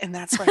bad? And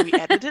that's why we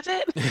edited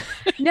it?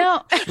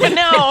 No.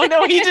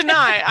 no, he did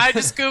not. I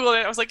just Googled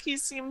it. I was like, he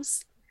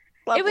seems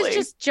lovely. It was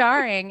just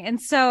jarring.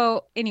 And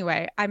so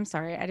anyway, I'm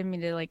sorry. I didn't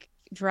mean to like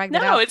drag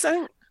that out.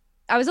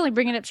 I was only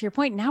bringing it up to your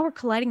point. Now we're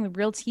colliding with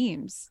real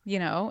teams,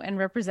 and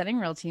representing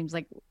real teams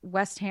like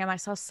West Ham. I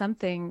saw some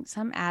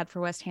ad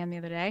for West Ham the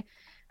other day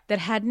that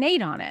had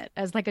Nate on it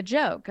as like a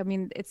joke. I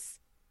mean,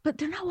 but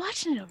they're not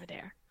watching it over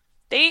there.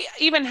 They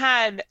even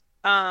had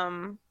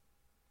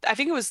I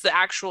think it was the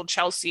actual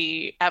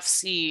Chelsea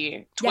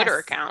FC Twitter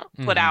Yes. account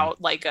put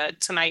out like a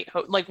tonight,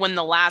 like when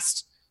the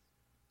last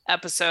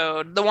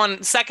episode,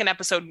 second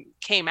episode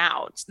came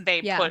out,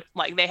 they put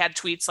like, they had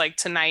tweets like,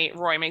 tonight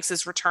Roy makes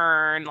his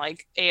return,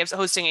 like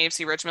hosting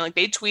AFC Richmond, like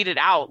they tweeted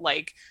out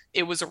like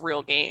it was a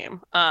real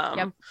game.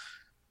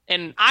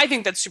 And I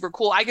think that's super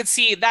cool. I could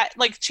see that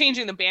like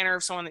changing the banner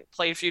of someone that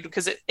played for you,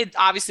 because it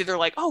obviously they're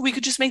like, oh, we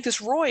could just make this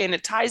Roy and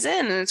it ties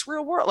in and it's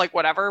real world, like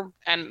whatever.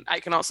 And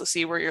I can also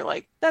see where you're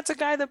like, that's a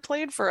guy that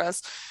played for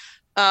us.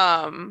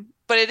 But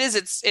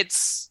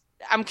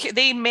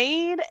they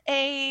made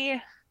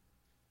a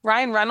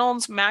Ryan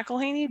Reynolds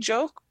McElhaney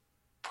joke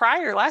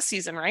last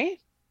season,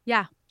 right?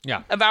 Yeah.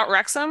 About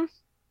Wrexham.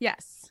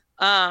 Yes.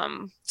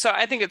 So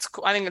I think it's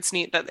cool. I think it's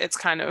neat that it's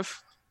kind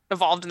of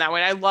evolved in that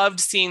way. I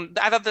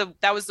thought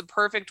that was the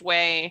perfect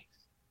way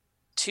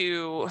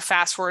to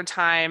fast forward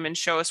time and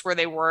show us where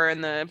they were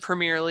in the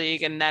Premier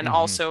League, and then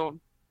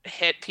also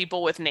hit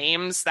people with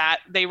names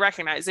that they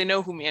recognize. They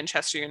know who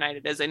Manchester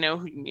United is. They know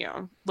who,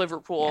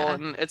 Liverpool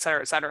and et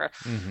cetera, et cetera.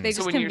 They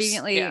just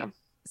conveniently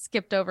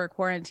skipped over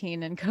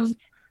quarantine and COVID.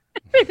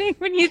 Everything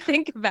when you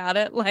think about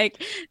it,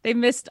 like they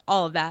missed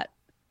all of that.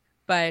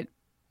 But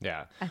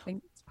yeah, I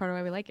think it's part of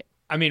why we like it.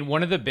 I mean,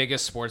 one of the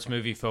biggest sports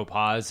movie faux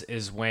pas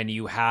is when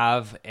you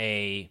have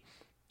a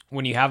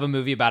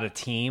movie about a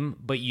team,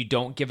 but you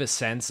don't give a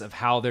sense of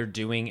how they're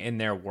doing in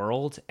their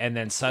world, and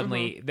then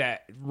suddenly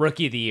that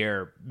Rookie of the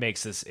Year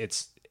makes this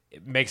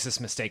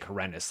mistake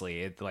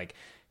horrendously. It like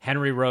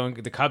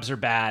the Cubs are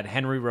bad.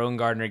 Henry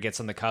Rowan-Gardner gets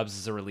on the Cubs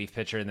as a relief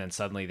pitcher, and then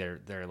suddenly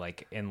they're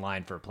like in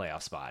line for a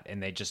playoff spot,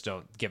 and they just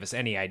don't give us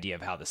any idea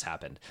of how this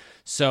happened.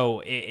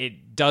 So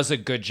it does a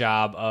good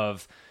job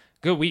of.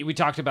 Good. We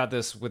talked about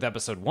this with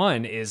episode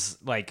 1, is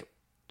like,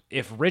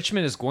 if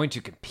Richmond is going to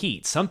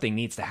compete, something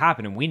needs to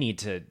happen, and we need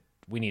to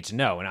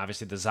know. And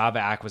obviously the Zava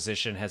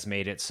acquisition has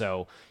made it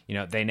so,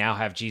 they now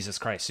have Jesus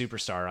Christ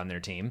Superstar on their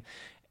team.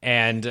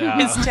 And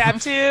his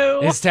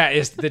tattoo.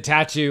 is the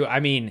tattoo. I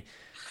mean,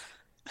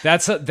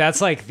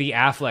 that's like the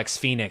Affleck's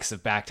Phoenix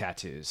of back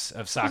tattoos,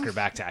 of soccer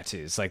back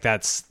tattoos. Like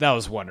that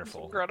was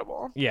wonderful.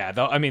 Incredible. Yeah.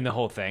 The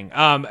whole thing.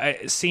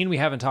 A scene we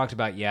haven't talked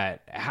about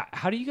yet.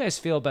 How do you guys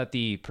feel about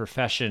the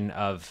profession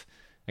of,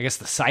 I guess,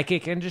 the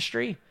psychic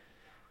industry?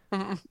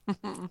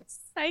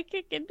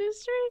 Psychic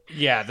industry?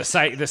 Yeah.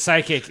 The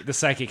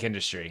psychic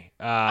industry.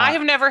 I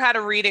have never had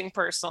a reading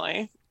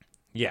personally.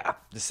 Yeah.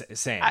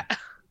 Same.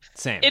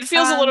 Same. It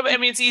feels a little bit, I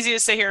mean, it's easy to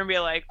sit here and be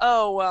like,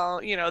 oh,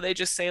 well, they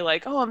just say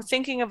like, oh, I'm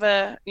thinking of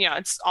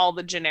it's all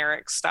the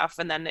generic stuff.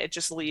 And then it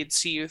just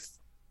leads to you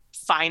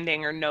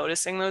finding or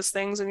noticing those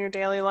things in your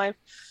daily life.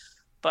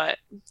 But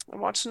I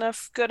watched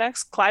enough good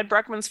Clyde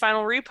Bruckman's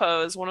Final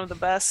Repo is one of the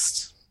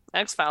best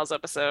X-Files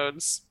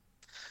episodes.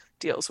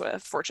 Deals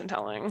with fortune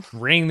telling.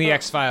 Ring the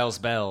X-Files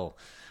bell.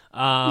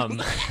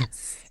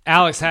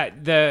 Alex,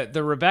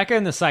 the Rebecca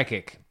and the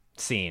psychic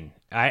scene.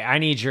 I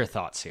need your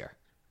thoughts here.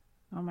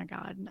 Oh my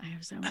God, I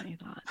have so many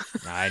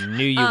thoughts. I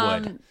knew you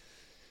would.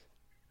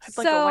 I'd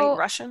like a white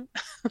Russian.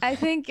 I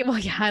think,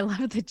 I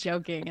love the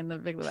joking in the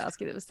Big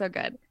Lebowski. That was so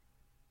good.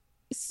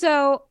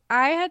 So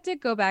I had to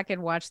go back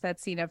and watch that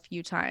scene a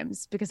few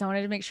times because I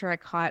wanted to make sure I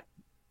caught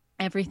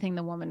everything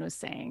the woman was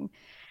saying.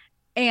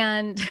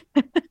 And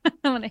I'm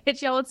going to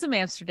hit y'all with some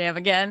Amsterdam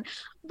again.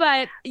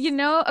 But,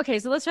 okay,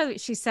 so let's try.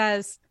 She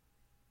says,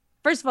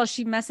 first of all,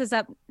 she messes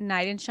up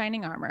Knight in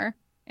Shining Armor.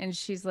 And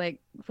she's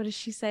like, what does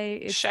she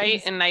say?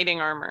 Shite and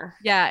knighting armor.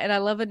 Yeah, and I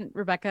love when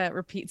Rebecca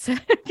repeats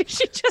it.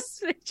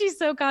 She's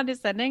so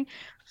condescending.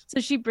 So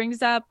she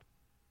brings up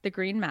the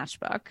green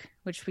matchbook,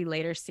 which we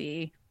later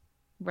see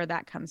where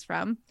that comes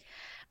from.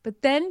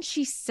 But then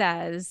she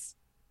says,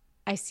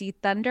 I see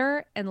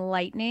thunder and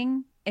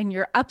lightning, and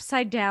you're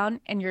upside down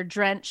and you're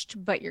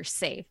drenched, but you're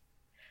safe.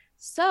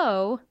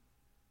 So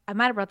I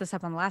might have brought this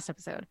up on the last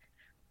episode.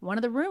 One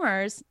of the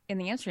rumors in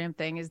the Amsterdam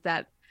thing is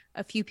that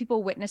a few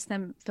people witnessed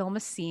them film a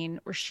scene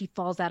where she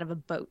falls out of a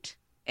boat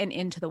and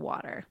into the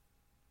water,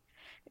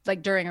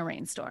 like during a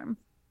rainstorm.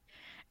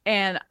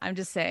 And I'm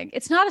just saying,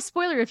 it's not a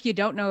spoiler if you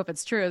don't know if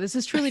it's true. This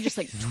is truly just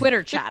like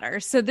Twitter chatter.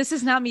 So this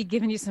is not me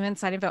giving you some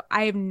inside info.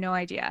 I have no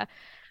idea.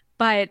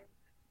 But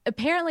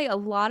apparently a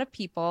lot of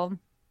people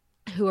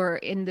who are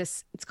in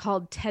this, it's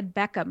called Ted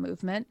Becca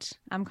movement.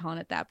 I'm calling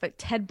it that, but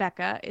Ted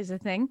Becca is a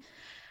thing.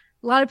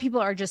 A lot of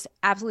people are just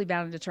absolutely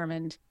bound and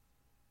determined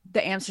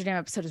the Amsterdam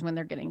episode is when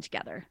they're getting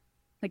together.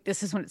 Like,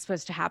 this is when it's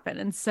supposed to happen.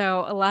 And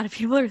so a lot of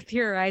people are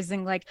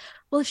theorizing like,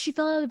 well, if she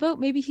fell out of the boat,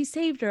 maybe he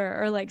saved her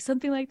or like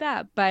something like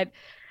that. But,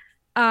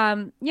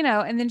 and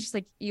then she's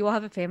like, you will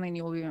have a family and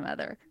you will be my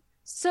mother.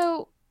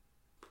 So,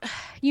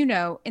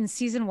 in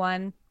season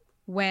 1,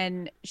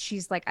 when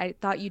she's like, I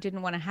thought you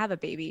didn't want to have a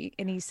baby.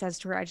 And he says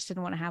to her, I just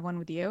didn't want to have one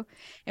with you.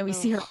 And we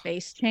see her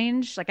face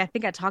change. Like, I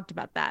think I talked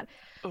about that.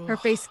 Her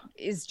face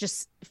is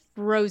just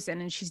frozen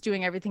and she's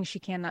doing everything she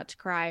can not to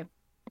cry.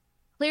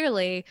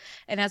 Clearly,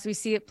 and as we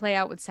see it play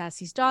out with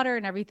Sassy's daughter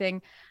and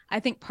everything, I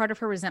think part of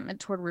her resentment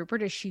toward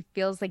Rupert is she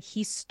feels like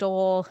he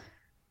stole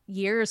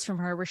years from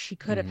her where she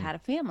could have had a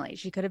family.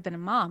 She could have been a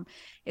mom.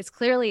 It's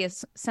clearly a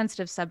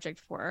sensitive subject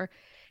for her.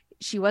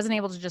 she wasn't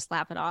able to just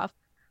laugh it off.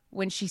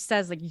 When she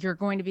says, like, you're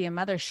going to be a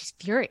mother, she's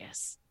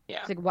furious. Yeah.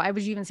 It's like, why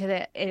would you even say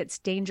that? It's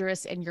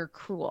dangerous and you're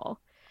cruel.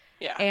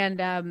 Yeah.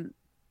 And,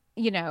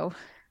 you know,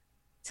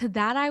 to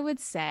that I would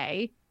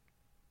say,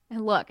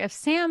 and look, if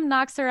Sam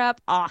knocks her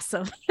up,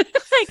 awesome.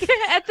 Like,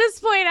 at this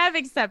point, I've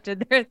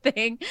accepted their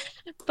thing.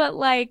 But,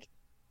 like,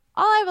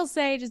 all I will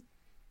say, just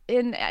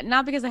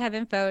not because I have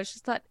info, it's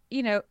just that,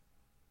 you know,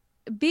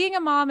 being a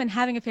mom and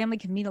having a family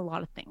can mean a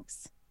lot of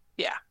things.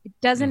 Yeah. It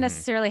doesn't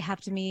necessarily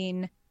have to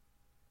mean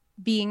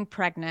being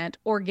pregnant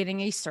or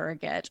getting a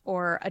surrogate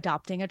or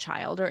adopting a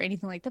child or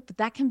anything like that. But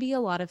that can be a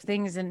lot of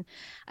things. And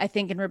I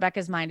think in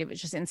Rebecca's mind, it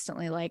was just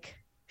instantly like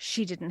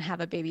she didn't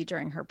have a baby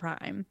during her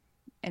prime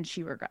and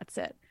she regrets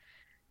it.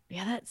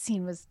 Yeah, that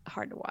scene was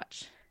hard to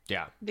watch.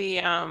 Yeah.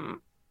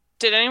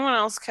 Did anyone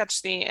else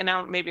catch and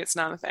now maybe it's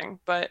not a thing,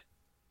 but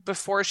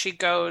before she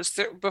goes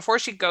to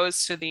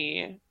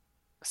the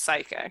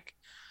psychic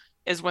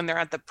is when they're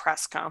at the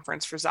press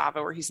conference for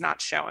Zava where he's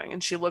not showing,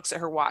 and she looks at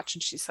her watch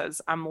and she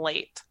says, "I'm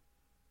late,"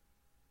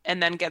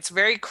 and then gets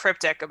very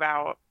cryptic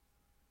about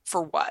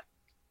for what.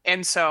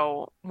 And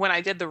so when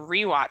I did the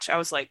rewatch, I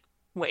was like,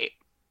 wait,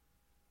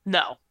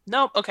 no,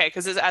 okay,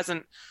 because it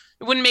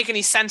wouldn't make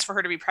any sense for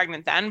her to be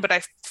pregnant then, but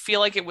I feel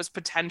like it was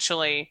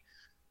potentially,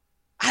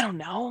 I don't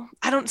know.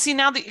 I don't see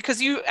now that,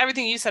 because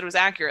everything you said was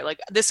accurate. Like,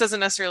 this doesn't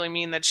necessarily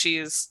mean that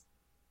she's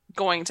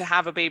going to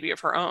have a baby of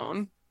her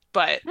own,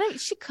 but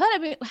she could. I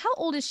mean, how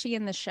old is she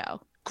in the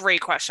show?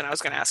 Great question. I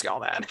was going to ask you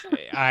all that.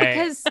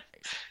 Because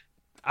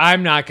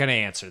I'm not going to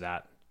answer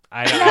that.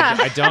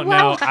 I don't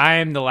know.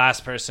 I'm the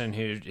last person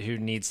who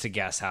needs to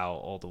guess how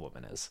old a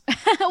woman is.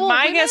 Well,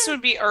 my guess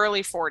would be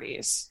early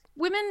 40s.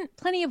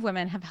 Plenty of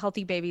women have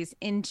healthy babies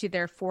into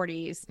their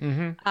 40s.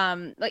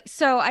 Mm-hmm.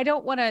 So I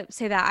don't want to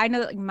say that. I know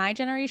that, like, my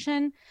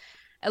generation,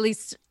 at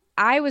least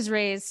I was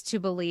raised to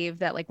believe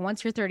that, like,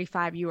 once you're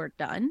 35, you are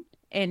done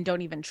and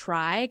don't even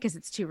try because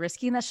it's too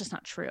risky. And that's just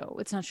not true.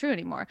 It's not true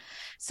anymore.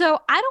 So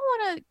I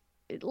don't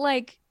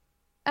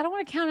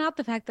want to count out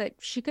the fact that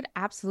she could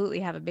absolutely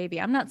have a baby.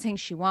 I'm not saying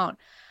she won't.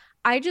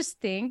 I just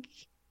think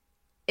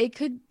it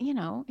could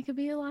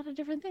be a lot of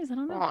different things. I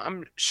don't know. Well,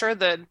 I'm sure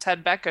the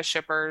Ted Becca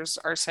shippers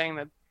are saying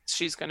that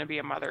she's going to be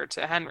a mother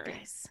to Henry.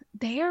 Guys,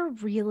 they are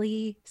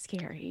really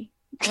scary.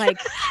 Like,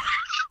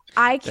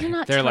 I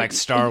cannot. They're like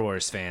Star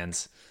Wars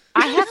fans.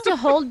 I have to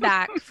hold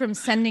back from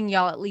sending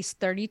y'all at least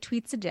 30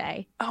 tweets a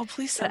day. Oh,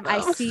 please send I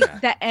those. see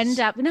that end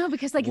up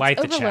because, like, light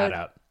it's the overload. chat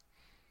up.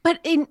 But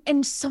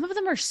and some of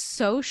them are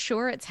so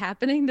sure it's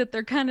happening that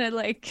they're kind of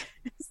like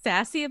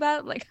sassy about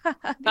it, like,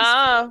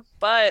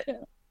 but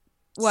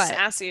what?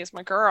 Sassy is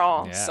my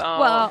girl. Yeah.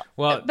 So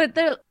well, but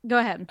go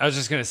ahead. I was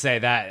just gonna say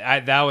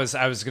that I was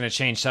gonna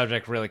change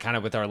subject really kind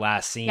of with our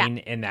last scene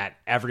in that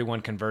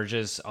everyone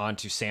converges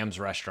onto Sam's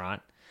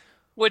restaurant,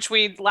 which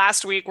we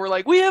last week were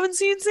like, we haven't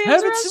seen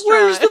Sam's restaurant.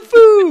 Where's the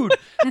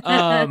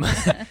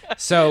food?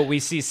 So we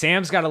see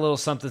Sam's got a little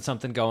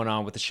something going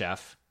on with the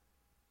chef.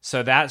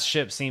 So that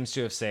ship seems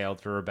to have sailed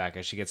for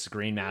Rebecca. She gets the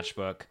green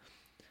matchbook.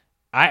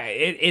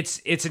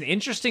 It's an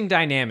interesting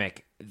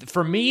dynamic.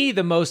 For me,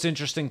 the most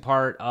interesting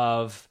part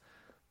of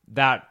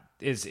that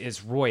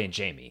is Roy and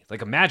Jamie.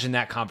 Like, imagine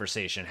that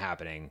conversation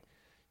happening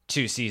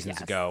 2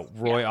 seasons ago.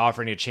 Roy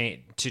offering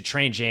to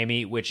train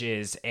Jamie, which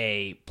is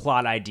a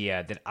plot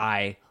idea that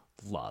I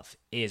love.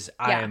 I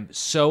am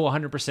so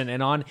 100%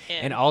 in on.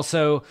 And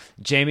also,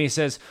 Jamie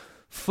says,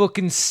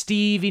 "Fucking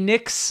Stevie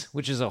Nicks,"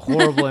 which is a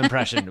horrible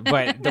impression,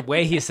 but the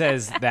way he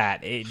says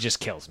that, it just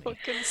kills me.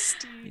 Fucking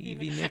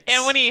Stevie Nicks.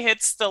 And when he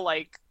hits the,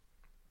 like,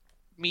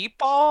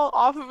 meatball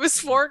off of his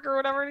fork or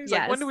whatever, and he's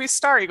like, "When do we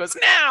start?" He goes,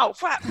 "Now!"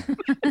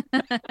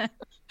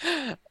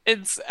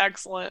 It's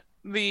excellent.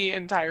 The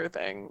entire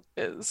thing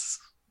is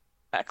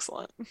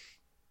excellent. And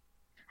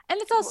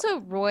it's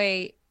also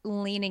Roy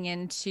leaning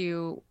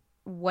into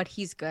what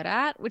he's good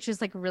at, which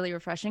is, like, really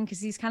refreshing because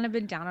he's kind of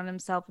been down on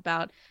himself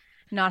about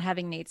not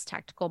having Nate's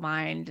tactical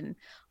mind, and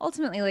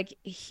ultimately, like,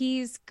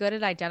 he's good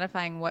at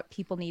identifying what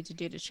people need to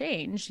do to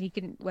change. He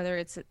can, whether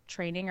it's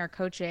training or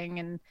coaching,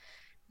 and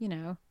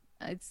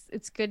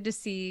it's good to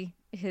see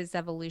his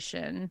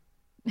evolution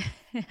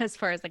as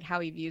far as, like, how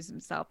he views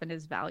himself and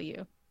his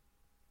value.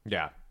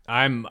 Yeah,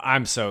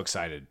 I'm so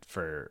excited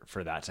for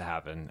that to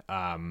happen.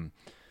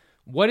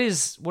 What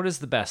is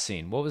the best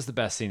scene? What was the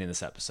best scene in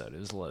this episode? It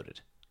was loaded.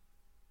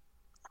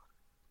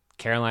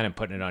 Caroline, I'm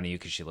putting it on you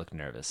because she looked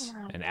nervous,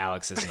 and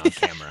Alex isn't on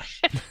camera.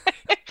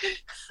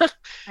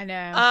 I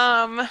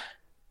know.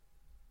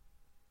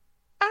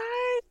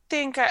 I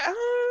think I'd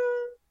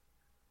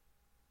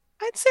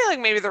say, like,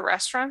 maybe the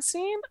restaurant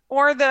scene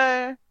or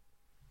the.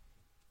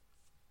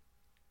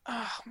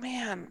 Oh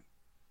man,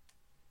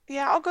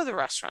 yeah, I'll go the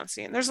restaurant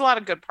scene. There's a lot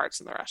of good parts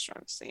in the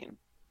restaurant scene.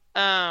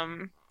 I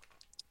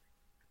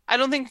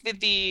don't think that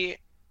the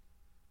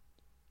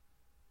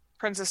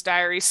Princess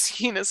Diaries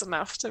scene is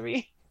enough to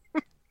me.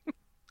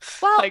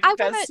 Well, like,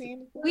 best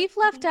scene. We've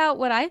left out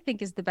what I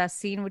think is the best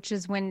scene, which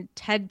is when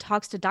Ted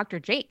talks to Dr.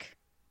 Jake.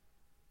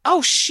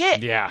 Oh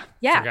shit! Yeah.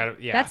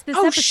 That's this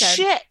episode. Oh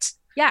shit!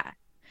 Yeah.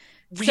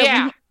 So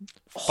Yeah.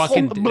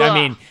 Fucking, I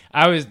mean,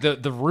 I was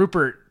the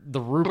Rupert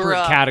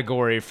Bruh.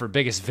 category for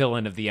biggest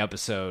villain of the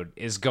episode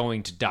is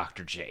going to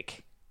Dr.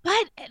 Jake.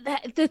 But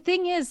the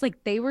thing is,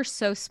 like, they were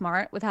so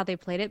smart with how they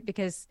played it,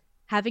 because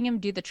having him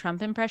do the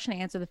Trump impression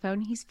and answer the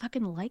phone, he's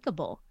fucking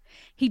likable.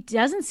 He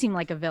doesn't seem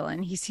like a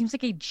villain. He seems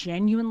like a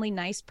genuinely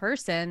nice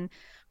person,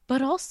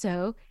 but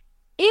also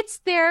it's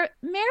their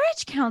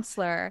marriage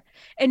counselor.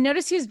 And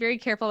notice he was very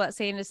careful about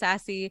saying to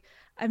Sassy,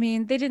 I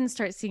mean, they didn't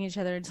start seeing each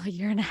other until a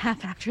year and a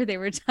half after they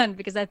were done,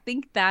 because I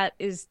think that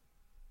is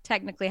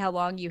technically how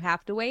long you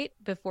have to wait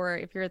before,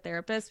 if you're a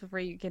therapist, before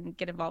you can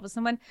get involved with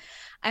someone.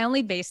 I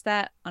only based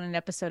that on an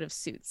episode of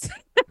Suits.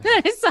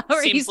 I saw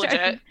where Seems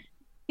legit.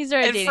 he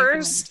started At dating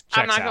first,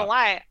 I'm Checks not gonna out.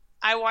 lie,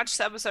 I watched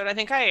the episode. I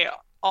think I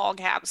all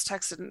caps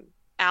texted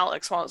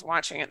Alex while I was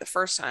watching it the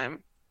first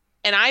time,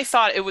 and I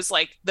thought it was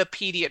like the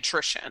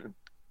pediatrician,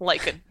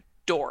 like a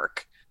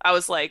dork. I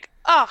was like,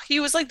 oh, he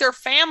was like their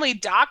family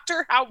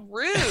doctor. How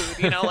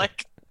rude,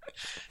 like.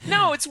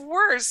 No, it's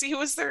worse. He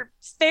was their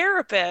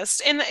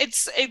therapist, and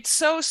it's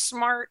so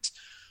smart,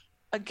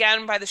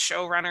 again, by the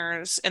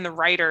showrunners and the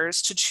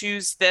writers to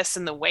choose this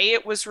and the way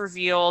it was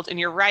revealed. And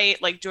you're right,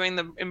 like doing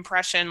the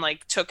impression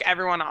like took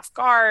everyone off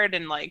guard,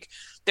 and like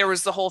there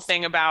was the whole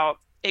thing about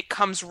it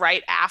comes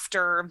right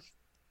after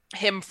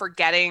him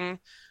forgetting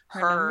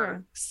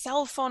her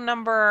cell phone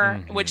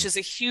number, which is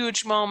a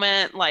huge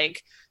moment.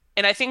 Like,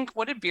 and I think,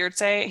 what did Beard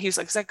say? He was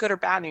like, is that good or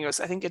bad? And he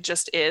goes, I think it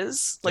just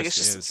is. Like, it's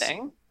just a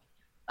thing.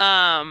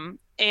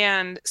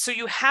 And so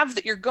you have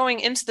that, you're going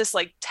into this,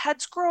 like,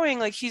 Ted's growing,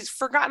 like he's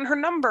forgotten her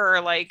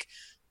number, like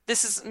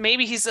this is,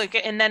 maybe he's like,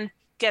 and then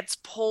gets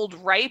pulled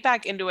right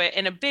back into it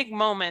in a big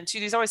moment.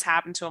 These always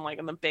happen to him, like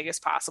on the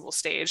biggest possible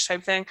stage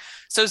type thing.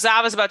 So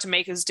Zava's about to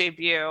make his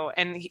debut,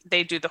 and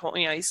they do the whole,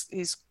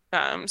 he's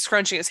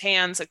scrunching his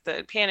hands, like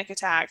the panic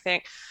attack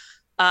thing.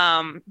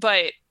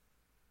 But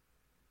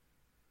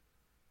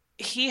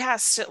he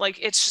has to, like,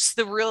 it's just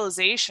the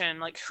realization,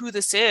 like, who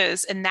this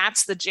is. And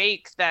that's the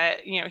Jake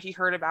that, he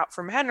heard about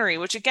from Henry,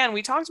 which, again,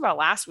 we talked about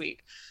last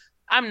week.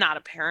 I'm not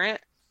a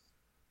parent.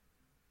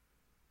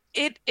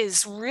 It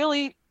is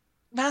really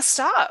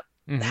messed up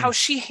how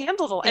she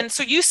handled it. And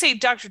so you say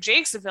Dr.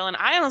 Jake's the villain.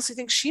 I honestly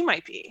think she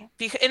might be.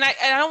 And I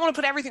don't want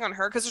to put everything on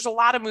her, because there's a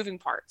lot of moving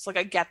parts. Like,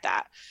 I get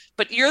that.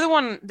 But you're the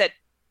one that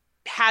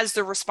has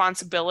the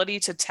responsibility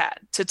to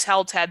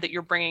tell Ted that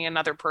you're bringing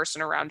another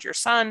person around your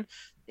son.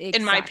 Exactly.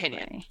 In my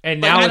opinion.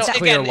 And now it's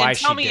clear why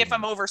she didn't. Tell me if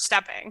I'm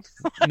overstepping.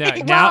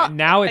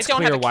 Now it's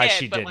clear why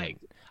she didn't. Like,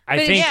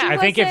 I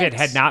think if it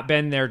had not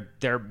been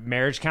their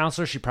marriage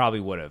counselor, she probably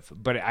would have.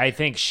 But I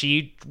think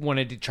she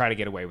wanted to try to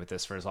get away with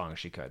this for as long as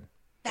she could.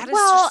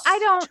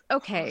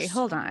 Okay,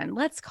 hold on.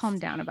 Let's calm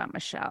down about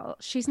Michelle.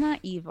 She's not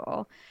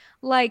evil.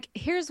 Like,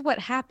 here's what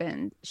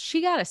happened.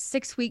 She got a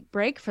 6-week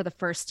break for the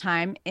first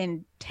time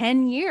in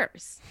 10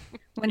 years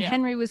when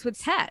Henry was with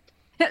Ted.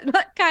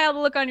 Kyle, the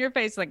look on your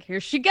face, like, here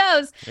she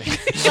goes.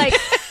 Like,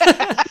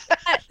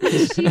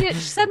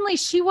 suddenly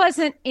she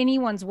wasn't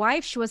anyone's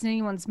wife. She wasn't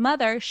anyone's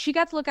mother. She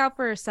got to look out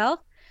for herself.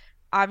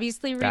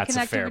 Obviously reconnected.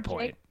 That's a fair with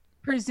point. Jake,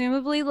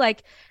 presumably.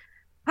 Like,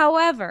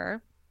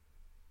 however,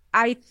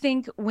 I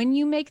think when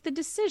you make the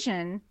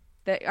decision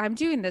that I'm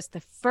doing this, the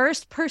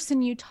first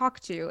person you talk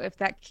to, if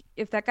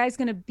that guy's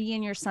going to be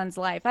in your son's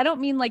life, I don't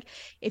mean like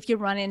if you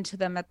run into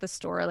them at the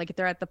store, like if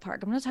they're at the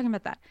park. I'm not talking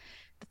about that.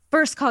 The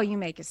first call you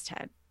make is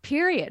Ted.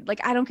 Period.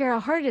 Like, I don't care how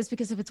hard it is,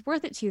 because if it's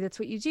worth it to you, that's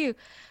what you do.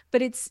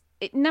 But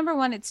number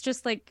one, it's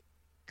just like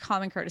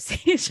common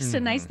courtesy. It's just a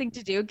nice thing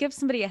to do. Give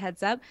somebody a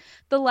heads up.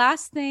 The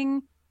last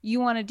thing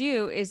you want to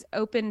do is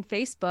open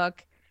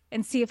Facebook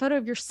and see a photo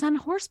of your son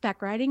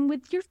horseback riding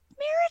with your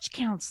marriage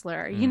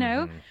counselor,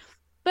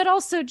 but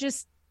also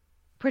just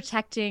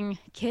protecting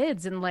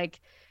kids, and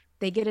like,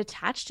 they get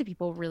attached to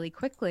people really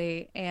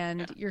quickly,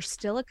 and you're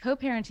still a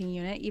co-parenting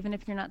unit, even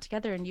if you're not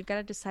together, and you've got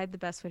to decide the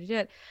best way to do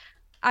it.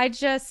 I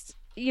just,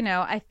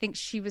 I think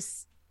she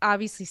was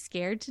obviously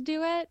scared to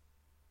do it,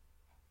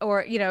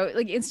 or,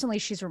 like, instantly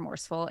she's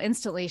remorseful.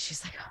 Instantly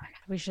she's like, oh my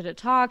God, we should have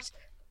talked.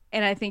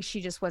 And I think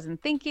she just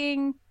wasn't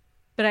thinking,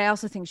 but I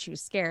also think she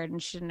was scared,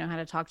 and she didn't know how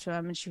to talk to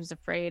him, and she was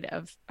afraid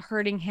of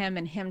hurting him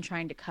and him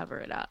trying to cover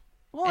it up.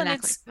 Well, and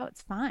it's like, oh,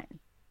 it's fine.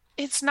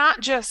 It's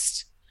not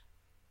just,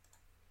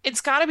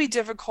 it's got to be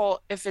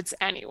difficult if it's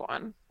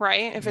anyone,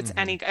 right? If it's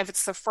if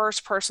it's the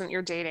first person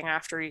you're dating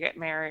after you get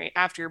married,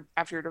 after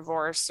your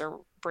divorce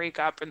or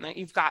breakup, and that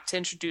you've got to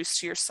introduce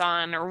to your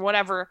son or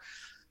whatever.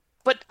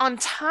 But on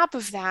top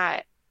of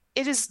that,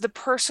 it is the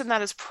person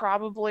that is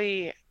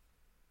probably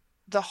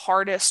the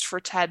hardest for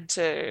Ted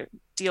to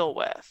deal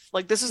with.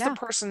 Like, this is the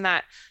person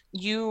that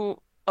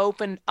you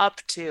opened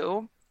up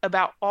to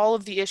about all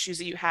of the issues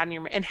that you had in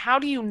your, and how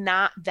do you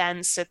not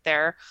then sit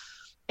there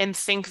and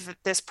think that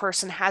this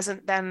person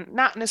hasn't been,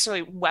 not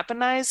necessarily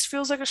weaponized,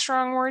 feels like a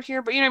strong word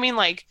here, but you know what I mean?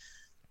 Like,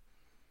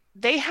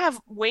 they have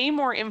way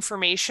more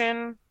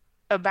information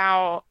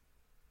about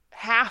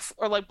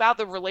about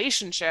the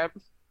relationship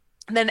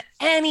than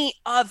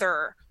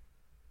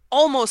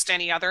almost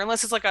any other,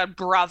 unless it's like a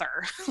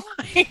brother,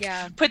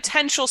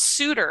 potential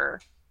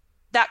suitor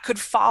that could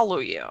follow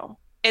you.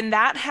 And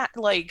that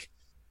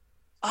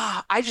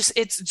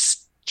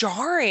it's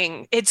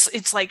jarring.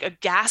 It's like a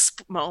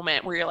gasp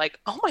moment where you're like,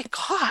 oh my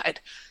God.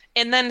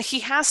 And then he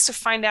has to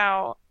find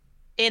out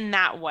in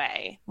that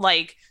way.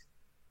 Like,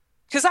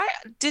 because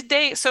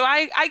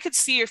I could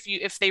see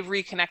if they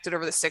reconnected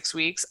over the 6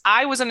 weeks.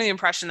 I was under the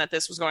impression that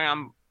this was going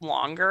on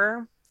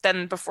longer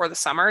than before the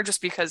summer,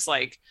 just because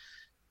like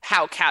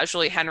how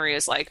casually Henry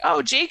is like,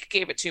 oh, Jake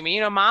gave it to me,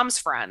 mom's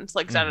friend,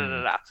 like da da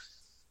da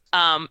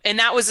da. And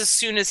that was as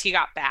soon as he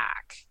got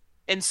back.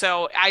 And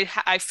so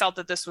I felt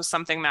that this was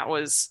something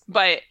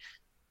but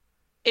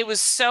it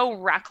was so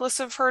reckless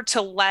of her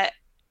to let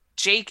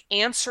Jake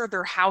answer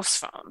their house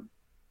phone.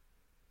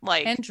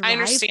 Like, I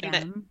understand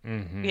them.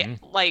 that. Yeah,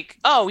 like,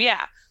 oh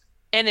yeah.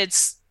 And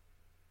it's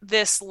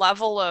this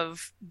level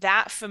of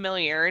that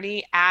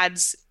familiarity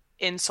adds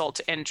insult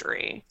to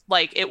injury.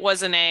 Like, it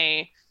wasn't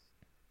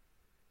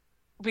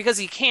because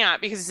he can't,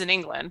 because he's in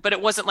England, but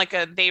it wasn't like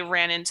they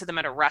ran into them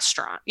at a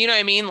restaurant. You know what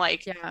I mean?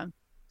 Like, yeah.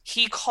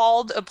 He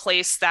called a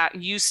place that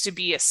used to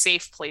be a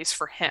safe place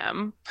for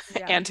him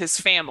and his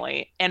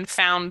family, and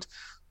found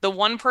the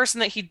one person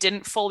that he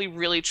didn't fully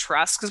really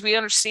trust. Because we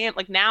understand,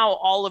 like, now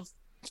all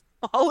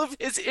of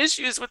his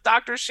issues with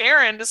Dr.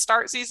 Sharon to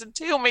start season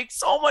 2 makes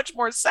so much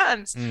more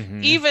sense,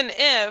 even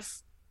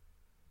if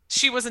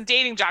she wasn't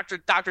dating Dr.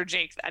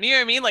 Jake then. You know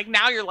what I mean? Like,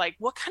 now you're like,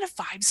 what kind of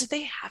vibes did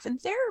they have in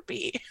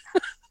therapy?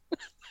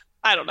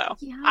 I don't know.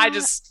 Yeah.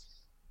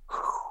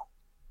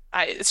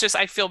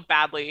 I feel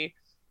badly.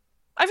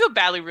 I feel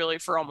badly really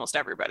for almost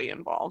everybody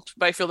involved,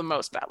 but I feel the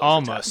most badly.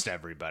 Almost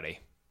everybody.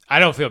 I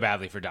don't feel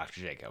badly for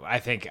Dr. Jacob. I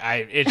think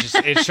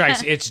it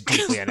strikes, it's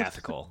deeply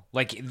unethical.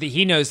 Like,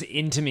 he knows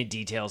intimate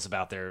details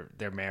about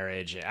their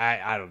marriage.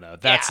 I don't know.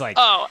 That's like,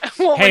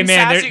 hey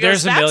man,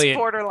 there's a million. That's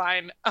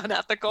borderline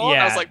unethical. Yeah.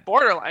 And I was like,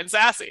 borderline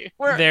sassy.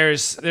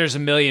 There's a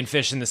million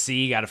fish in the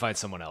sea. You got to find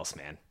someone else,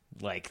 man.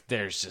 Like,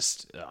 there's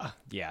just,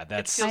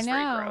 that's. It feels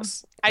pretty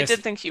gross. I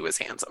did think he was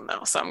handsome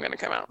though, so I'm going to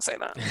come out and say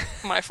that.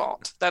 My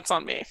fault. That's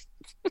on me.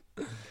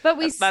 But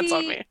that's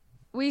on me.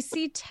 We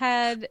see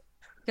Ted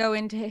go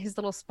into his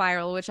little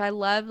spiral, which I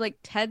love. Like,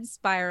 Ted's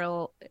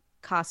spiral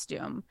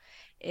costume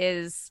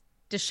is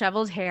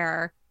disheveled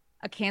hair,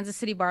 a Kansas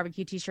City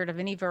barbecue t-shirt of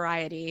any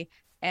variety,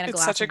 and a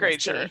glass of whiskey. It's such a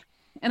great shirt.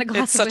 And a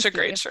glass it's of such whiskey. A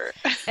great shirt.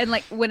 And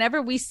like,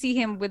 whenever we see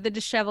him with the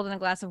disheveled and a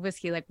glass of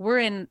whiskey, like,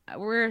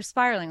 we're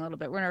spiraling a little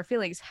bit. We're in our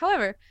feelings.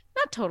 However,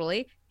 not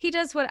totally. He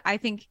does what I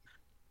think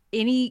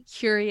any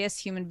curious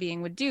human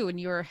being would do when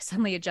you're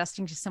suddenly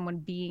adjusting to someone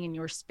being in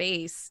your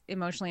space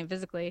emotionally and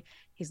physically.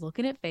 He's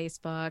looking at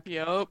Facebook.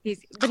 Yep. He's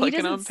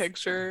clicking on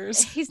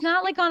pictures. He's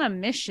not like on a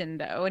mission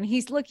though. And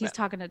he's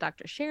talking to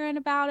Dr. Sharon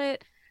about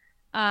it.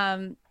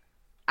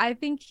 I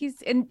think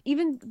and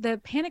even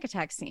the panic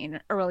attack scene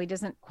early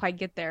doesn't quite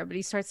get there, but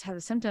he starts to have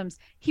the symptoms.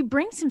 He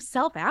brings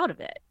himself out of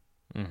it.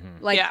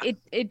 Like,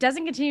 it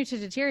doesn't continue to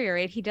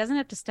deteriorate. He doesn't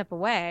have to step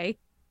away.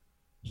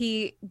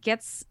 He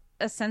gets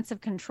a sense of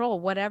control,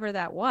 whatever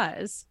that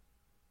was,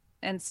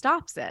 and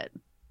stops it.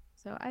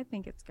 So I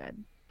think it's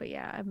good. But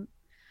yeah,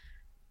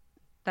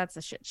 that's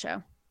a shit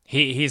show.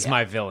 He's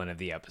my villain of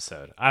the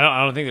episode. I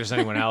don't think there's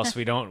anyone else.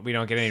 We don't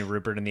get any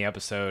Rupert in the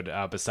episode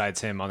besides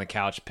him on the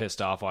couch,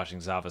 pissed off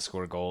watching Zava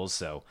score goals.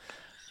 So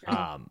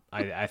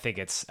I think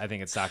it's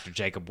Dr.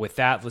 Jacob. With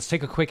that, let's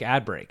take a quick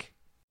ad break.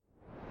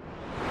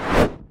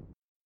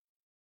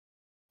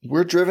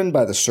 We're driven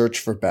by the search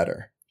for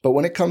better. But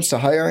when it comes to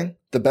hiring,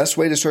 the best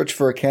way to search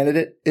for a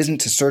candidate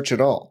isn't to search at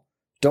all.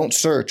 Don't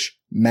search,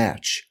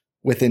 match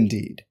with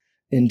Indeed.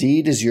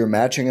 Indeed is your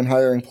matching and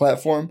hiring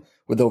platform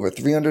with over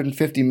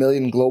 350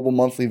 million global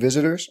monthly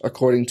visitors,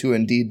 according to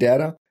Indeed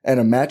data, and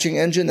a matching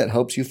engine that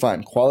helps you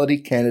find quality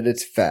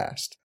candidates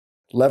fast.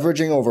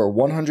 Leveraging over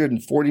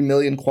 140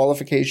 million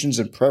qualifications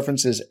and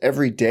preferences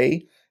every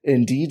day,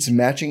 Indeed's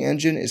matching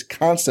engine is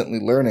constantly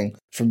learning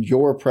from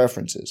your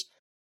preferences.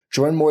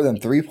 Join more than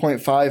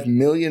 3.5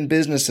 million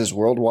businesses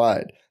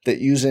worldwide that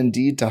use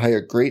Indeed to hire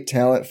great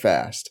talent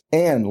fast.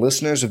 And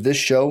listeners of this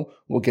show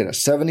will get a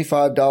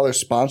 $75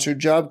 sponsored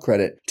job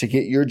credit to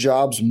get your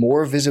jobs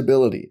more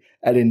visibility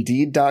at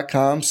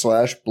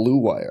Indeed.com/Blue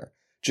Wire.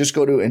 Just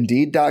go to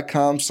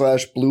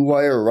Indeed.com/Blue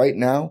Wire right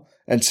now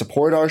and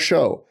support our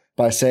show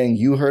by saying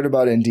you heard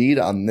about Indeed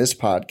on this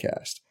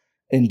podcast.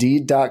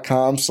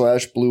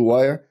 Indeed.com/Blue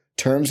Wire.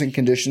 Terms and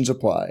conditions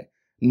apply.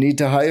 Need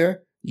to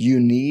hire? You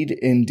need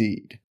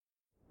Indeed.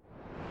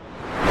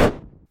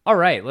 All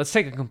right, let's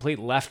take a complete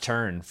left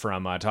turn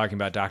from talking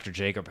about Dr.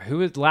 Jacob, who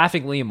is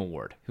Laughing Liam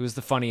Award, who is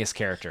the funniest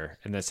character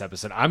in this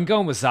episode. I'm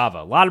going with Zava.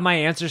 A lot of my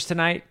answers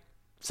tonight,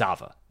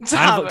 Zava.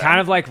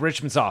 Kind of like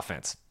Richmond's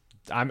offense.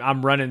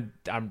 I'm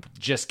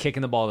just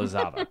kicking the ball to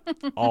Zava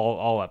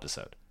all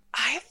episode.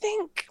 I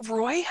think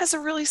Roy has a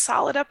really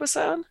solid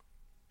episode.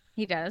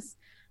 He does.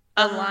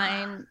 A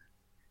line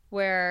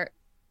where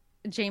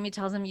Jamie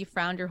tells him you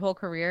frowned your whole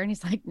career, and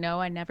he's like, no,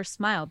 I never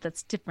smiled.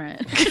 That's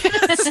different. I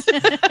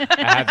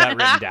had that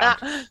written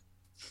down.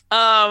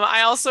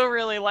 I also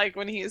really like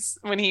when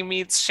he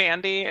meets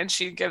Shandy and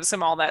she gives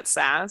him all that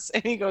sass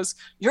and he goes,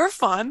 you're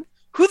fun.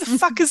 Who the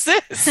fuck is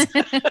this?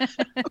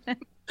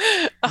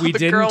 We the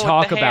didn't girl with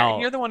talk the hair. about-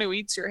 You're the one who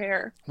eats your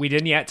hair. We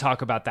didn't yet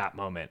talk about that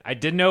moment. I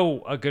did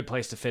know a good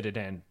place to fit it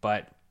in,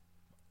 but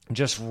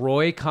just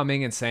Roy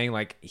coming and saying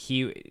like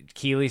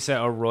Keely said,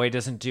 oh, Roy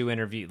doesn't do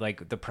interview.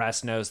 Like the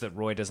press knows that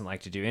Roy doesn't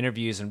like to do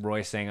interviews, and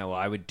Roy saying, oh, well,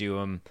 I would do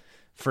them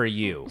for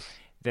you.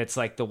 That's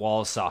like the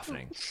walls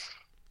softening.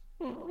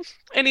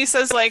 And he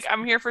says like,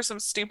 I'm here for some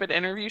stupid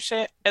interview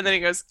shit. And then he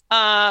goes,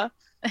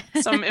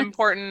 some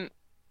important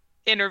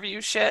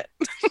interview shit.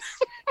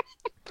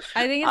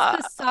 I think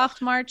it's the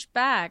soft march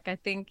back. I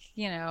think,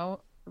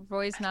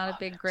 Roy's not a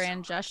big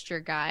grand gesture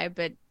guy,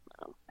 but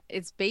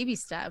it's baby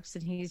steps,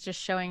 and he's just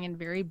showing in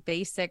very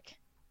basic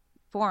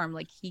form,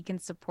 like he can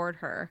support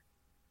her,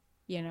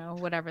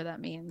 whatever that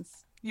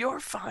means. You're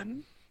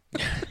fun.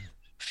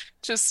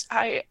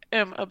 I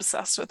am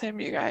obsessed with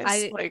him, you guys.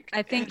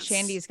 I think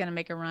Shandy's gonna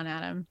make a run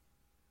at him.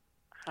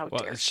 How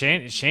Well, dare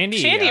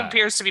Shandy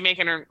appears to be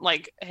making her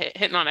like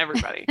hitting on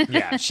everybody.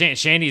 Yeah,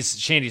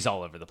 Shandy's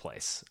all over the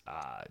place.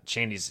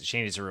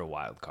 Shandy's a real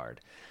wild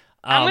card.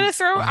 I'm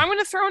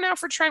gonna throw now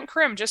for Trent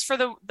Krim just for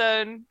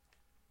the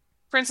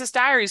Princess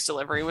Diaries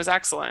delivery was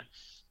excellent.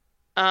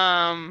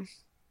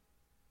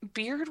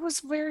 Beard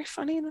was very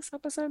funny in this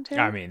episode too.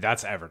 I mean,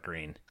 that's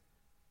evergreen.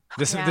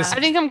 This I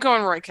think I'm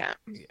going Roy Kent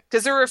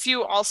because there were a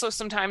few also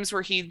sometimes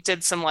where he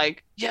did some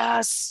like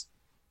yes,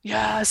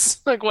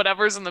 like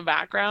whatever's in the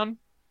background.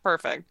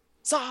 Perfect.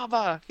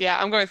 Zava.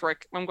 Yeah, I'm going with Roy.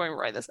 I'm going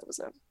Roy this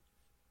episode.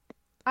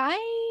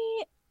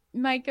 I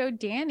might go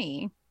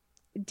Danny.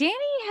 Danny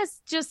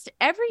has just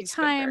every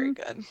time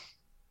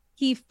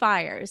he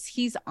fires,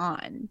 he's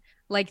on.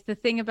 Like the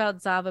thing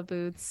about Zava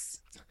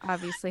boots,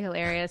 obviously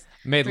hilarious.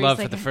 Made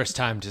love for the first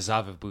time to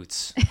Zava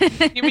boots.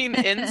 You mean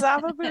in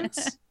Zava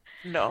boots?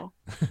 No.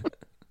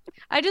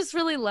 I just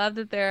really love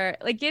that they're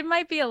like, it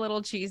might be a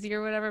little cheesy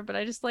or whatever, but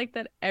I just like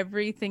that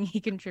everything he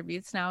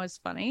contributes now is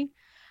funny.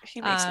 He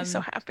makes me so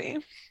happy.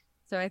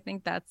 So I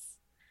think that's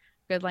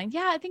a good line.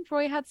 Yeah, I think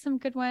Roy had some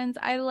good ones.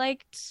 I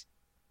liked,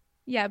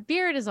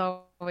 Beard is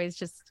always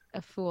just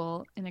a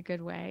fool in a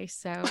good way.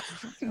 So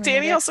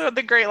Danny also had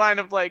the great line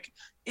of like,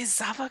 is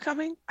Zava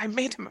coming? I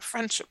made him a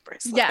friendship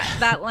bracelet. Yeah,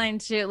 that line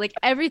too. Like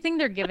everything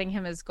they're giving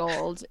him is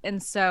gold.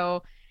 And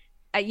so,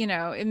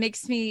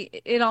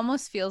 it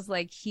almost feels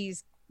like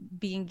he's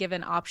being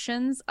given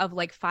options of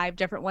like 5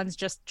 different ones.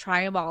 Just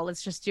try them all.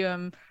 Let's just do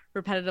them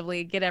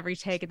repetitively, get every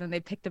take, and then they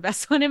pick the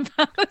best one in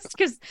post,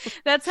 because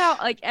that's how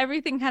like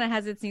everything kind of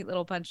has its neat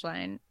little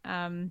punchline.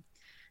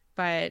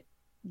 But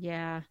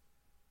yeah.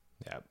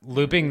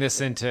 Looping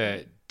this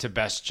into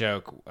best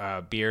joke,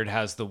 Beard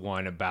has the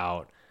one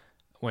about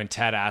when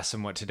Ted asks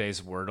him what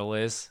today's Wordle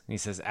is, and he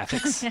says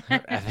ethics.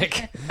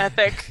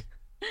 Ethic.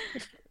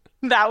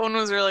 That one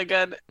was really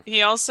good.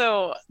 He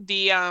also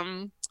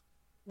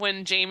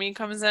when Jamie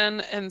comes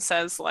in and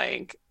says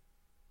like,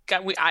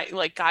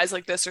 guys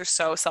like this are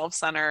so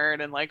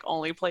self-centered and like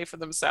only play for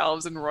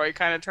themselves, and Roy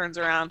kind of turns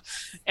around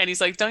and he's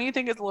like, don't you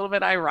think it's a little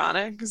bit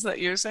ironic that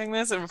you're saying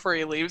this? And before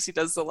he leaves, he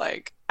does the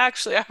like,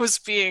 actually I was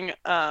being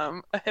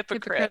a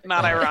hypocrite.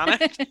 Not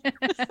ironic.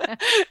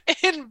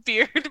 And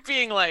Beard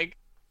being like,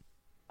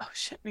 oh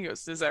shit, and he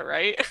goes, is that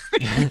right?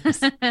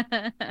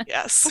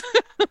 Yes.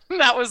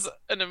 That was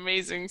an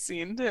amazing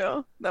scene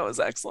too. That was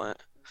excellent.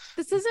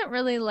 This isn't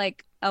really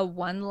like a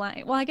one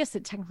line. Well, I guess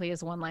it technically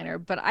is one liner,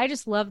 but I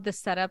just love the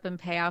setup and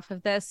payoff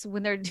of this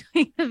when they're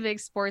doing the big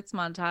sports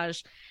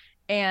montage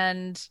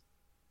and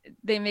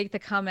they make the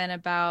comment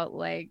about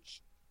like,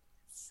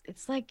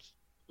 it's like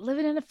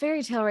living in a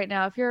fairy tale right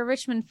now. If you're a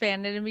Richmond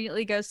fan, it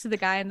immediately goes to the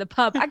guy in the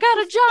pub. I got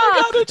a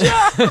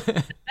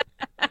job.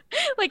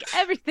 Like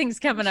everything's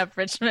coming up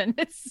Richmond.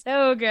 It's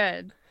so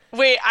good.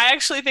 Wait, I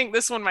actually think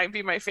this one might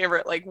be my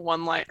favorite, like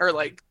one line or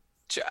like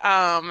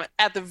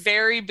at the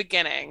very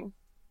beginning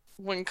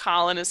when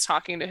Colin is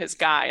talking to his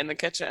guy in the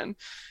kitchen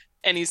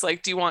and he's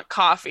like, do you want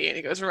coffee? And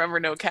he goes, remember,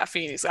 no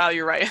caffeine. He's like, oh,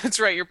 you're right. That's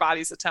right. Your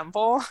body's a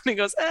temple. And he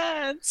goes,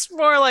 it's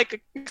more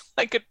like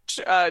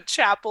a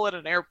chapel at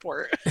an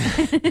airport.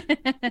 I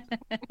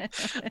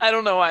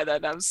don't know why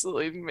that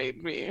absolutely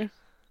made me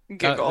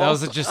giggle. That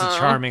was just a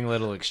charming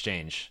little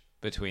exchange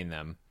between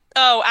them.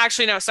 Oh,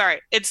 actually, no,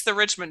 sorry. It's the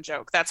Richmond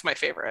joke. That's my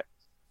favorite.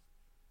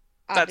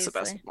 That's the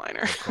best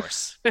liner. Of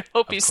course. I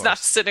hope he's not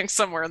sitting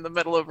somewhere in the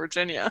middle of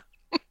Virginia.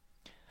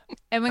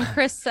 And when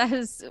Chris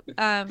says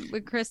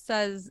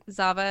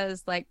Zava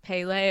is like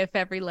Pele if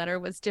every letter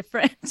was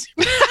different.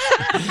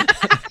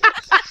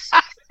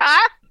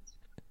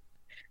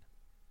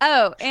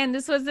 Oh, and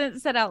this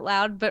wasn't said out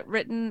loud, but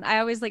written. I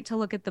always like to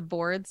look at the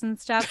boards and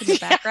stuff in the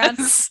background.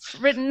 Yes.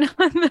 Written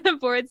on the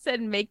board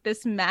said, "Make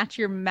this match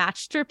your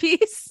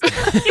masterpiece."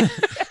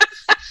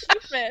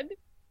 Stupid.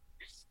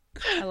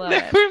 I love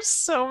it. There were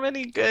so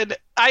many good.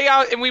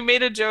 And we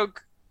made a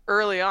joke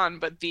early on,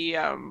 but the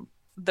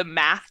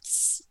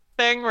maths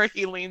thing where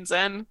he leans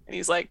in and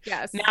he's like,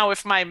 yes. Now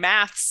if my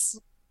maths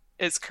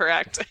is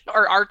correct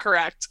or are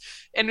correct,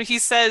 and he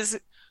says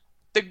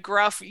the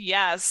gruff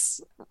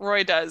yes,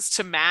 Roy does,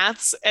 to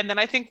maths, and then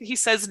I think he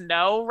says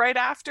no right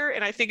after,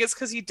 and I think it's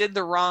because he did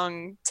the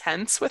wrong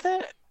tense with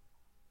it.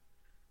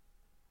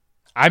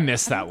 I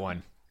missed that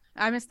one.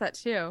 I missed that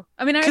too.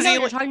 I mean, I know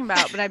what you're talking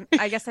about, but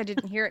I guess I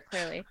didn't hear it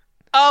clearly.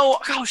 Oh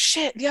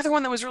shit. The other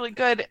one that was really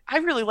good. I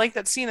really like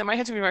that scene. That might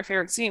have to be my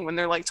favorite scene when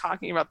they're like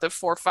talking about the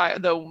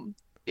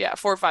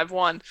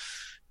 4-5-1.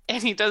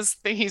 And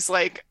he's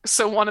like,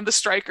 so one of the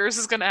strikers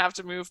is going to have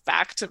to move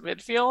back to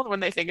midfield when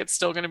they think it's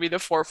still going to be the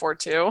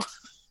 4-4-2.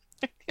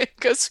 It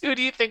goes, who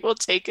do you think will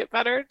take it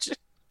better?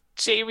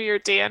 Jamie or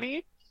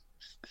Danny?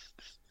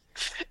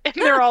 And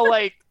they're all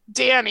like,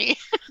 Danny.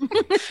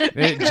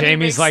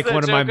 Jamie's like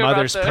one of my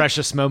mother's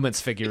precious moments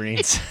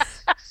figurines.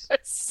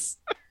 Yes.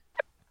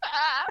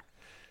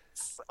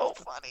 So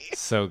funny.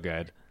 So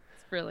good.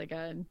 It's really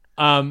good.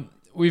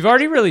 We've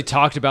already really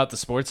talked about the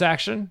sports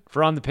action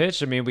for On the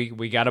Pitch. I mean,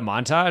 we got a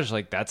montage.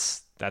 Like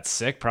that's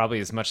sick. Probably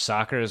as much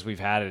soccer as we've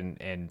had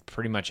in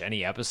pretty much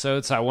any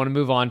episode. So I want to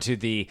move on to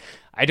the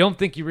I don't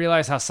think you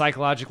realize how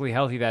psychologically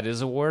healthy that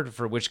is award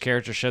for which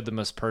character showed the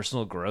most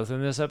personal growth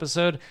in this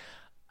episode.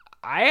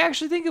 I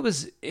actually think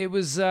it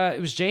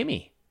was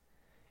Jamie.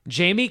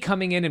 Jamie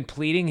coming in and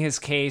pleading his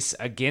case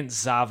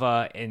against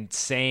Zava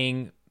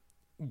and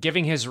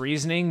giving his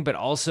reasoning, but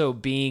also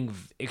being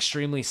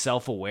extremely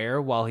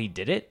self-aware while he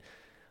did it.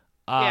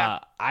 Yeah.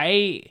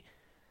 I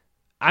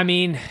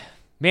mean,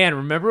 man,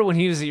 remember when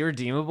he was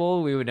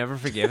irredeemable? We would never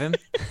forgive him.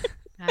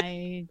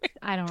 I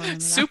don't remember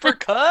that. Super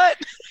cut.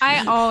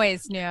 I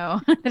always knew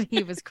that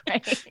he was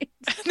great.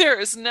 There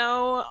is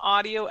no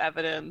audio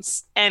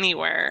evidence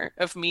anywhere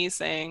of me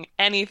saying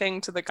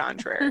anything to the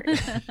contrary.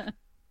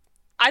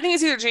 I think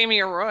it's either Jamie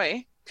or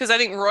Roy, because I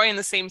think Roy in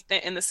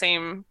the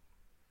same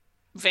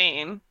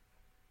vein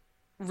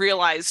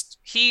realized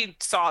he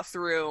saw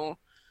through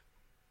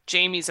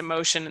Jamie's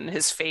emotion in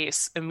his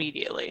face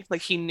immediately.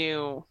 Like he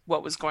knew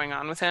what was going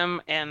on with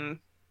him, and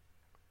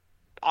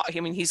I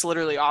mean, he's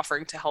literally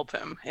offering to help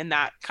him, and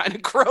that kind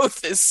of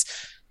growth is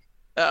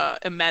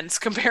immense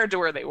compared to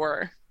where they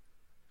were.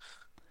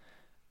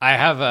 I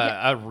have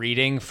a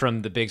reading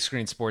from the Big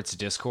Screen Sports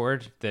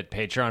Discord that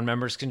Patreon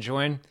members can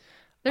join.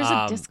 There's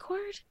a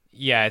Discord?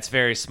 Yeah, it's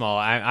very small.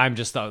 I'm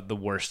just the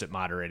worst at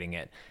moderating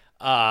it.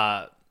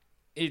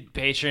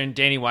 Patron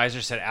Danny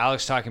Weiser said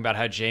Alex talking about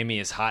how Jamie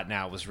is hot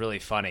now was really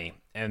funny.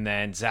 And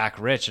then Zach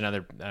Rich,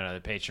 another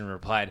patron,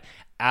 replied,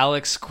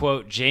 Alex,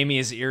 quote, Jamie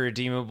is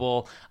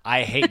irredeemable.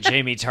 I hate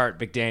Jamie Tart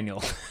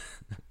McDaniel.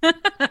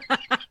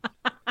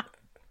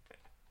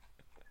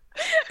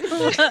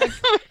 Look,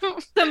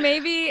 so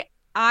maybe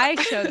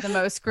I showed the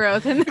most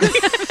growth in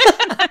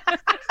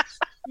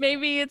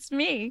maybe it's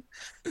me.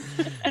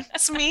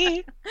 It's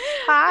me.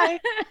 Hi.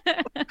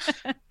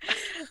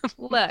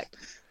 Look,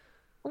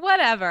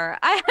 whatever.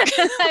 I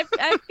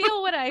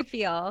feel what I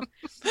feel.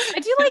 I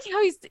do like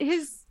how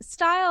his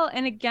style,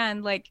 and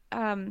again, like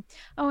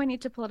I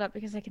need to pull it up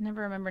because I can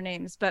never remember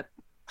names, but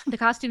the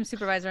costume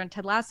supervisor on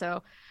Ted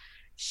Lasso,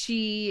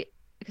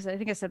 because I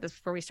think I said this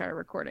before we started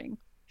recording,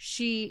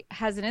 she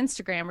has an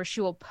Instagram where she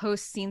will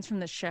post scenes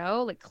from the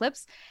show, like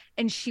clips,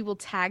 and she will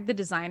tag the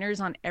designers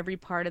on every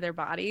part of their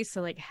body.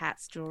 So like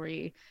hats,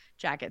 jewelry,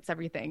 jackets,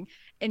 everything.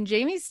 And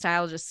Jamie's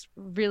style just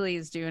really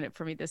is doing it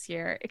for me this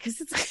year,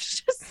 because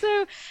it's just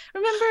so,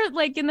 remember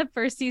like in the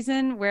first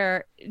season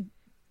where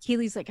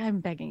Keely's like,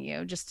 I'm begging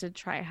you just to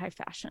try high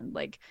fashion,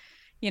 like,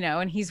 you know,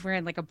 and he's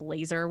wearing like a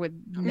blazer with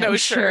no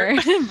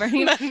shirt.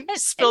 And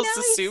spills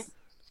the soup.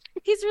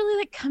 He's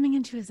really like coming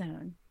into his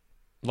own.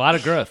 A lot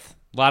of growth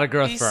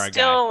for our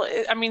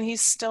guy. I mean,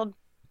 he's still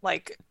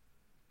like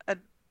a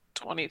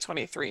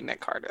 2023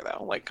 Nick Carter,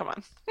 though. Like, come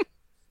on.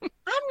 I'm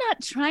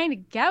not trying to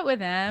get with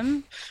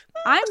him.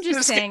 I'm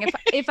just saying,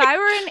 if I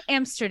were in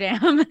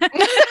Amsterdam,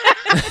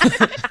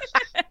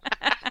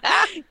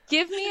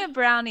 give me a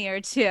brownie or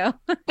two.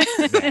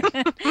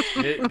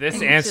 This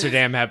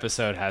Amsterdam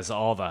episode has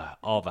all the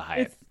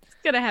hype. It's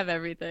gonna have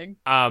everything.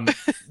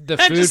 The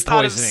food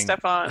poisoning.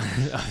 Stefan.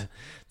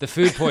 The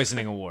food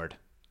poisoning award.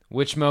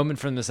 Which moment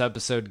from this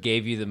episode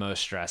gave you the most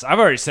stress? I've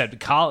already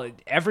said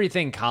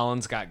everything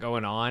Colin's got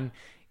going on.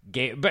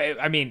 But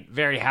I mean,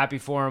 very happy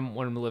for him,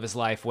 want him to live his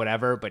life,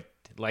 whatever. But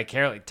like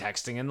Carol,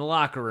 texting in the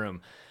locker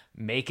room,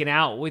 making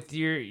out with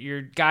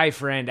your guy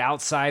friend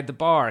outside the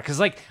bar. Because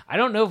like, I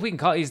don't know if we can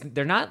call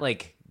they're not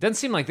like, doesn't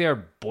seem like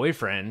they're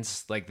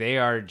boyfriends. Like they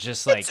are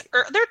just like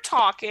they're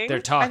talking. They're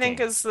talking. I think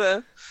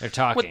they're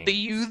talking what the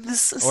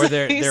youths or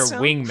they're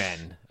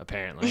wingmen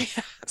apparently.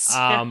 Yes.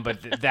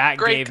 But that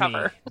Great gave me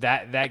cover.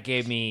 that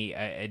gave me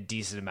a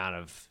decent amount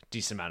of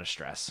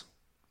stress.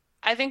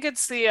 I think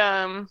it's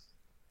the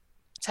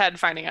Ted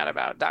finding out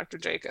about Dr.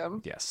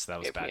 Jacob. Yes, that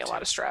was gave bad me a too.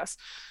 lot of stress.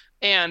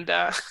 And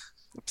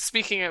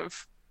speaking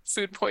of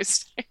food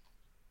poisoning,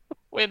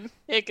 when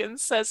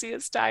Higgins says he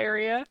has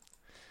diarrhea,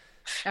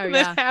 and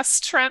then asks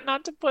Trent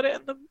not to put it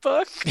in the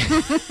book. He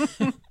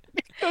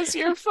goes,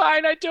 "You're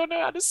fine. I don't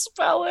know how to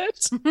spell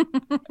it."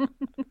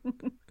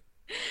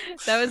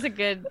 That was a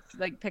good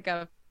like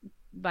pickup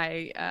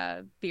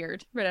by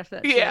Beard right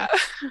after that. Yeah.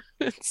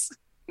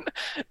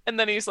 And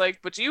then he's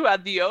like, "But you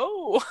had the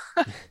O."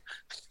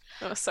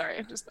 Oh,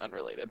 sorry, just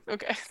unrelated.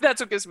 Okay,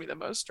 that's what gives me the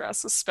most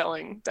stress: is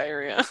spelling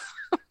diarrhea.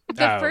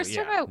 The first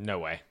time no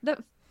way.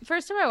 The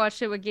first time I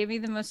watched it, what gave me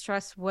the most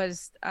stress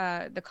was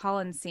the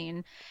Colin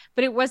scene,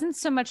 but it wasn't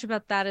so much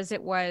about that as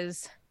it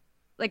was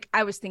like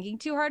I was thinking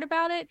too hard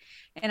about it,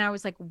 and I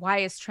was like, why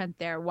is Trent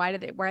there? Why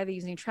are they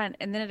using Trent?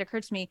 And then it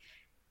occurred to me,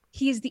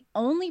 he's the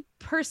only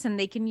person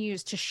they can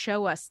use to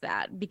show us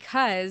that,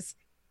 because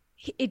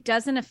it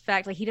doesn't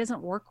affect, like, he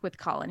doesn't work with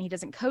Colin, he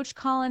doesn't coach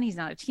Colin, he's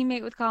not a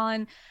teammate with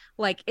Colin,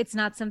 like it's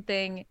not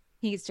something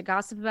he gets to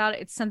gossip about.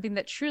 It's something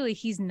that truly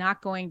he's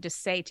not going to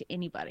say to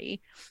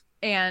anybody.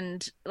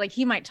 And like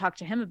he might talk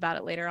to him about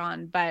it later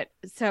on, but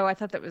so I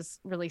thought that was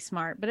really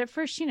smart. But at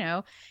first,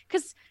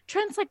 because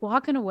Trent's like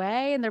walking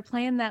away and they're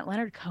playing that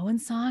Leonard Cohen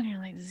song, and you're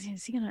like,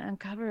 is he gonna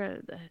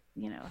uncover the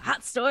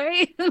hot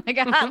story, like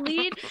a hot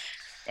lead?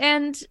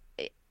 And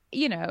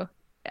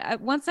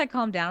once I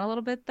calmed down a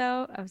little bit,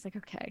 though, I was like,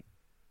 okay,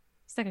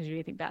 he's not gonna do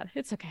anything bad.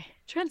 It's okay.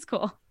 Trent's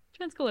cool.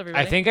 Everybody.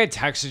 I think I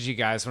texted you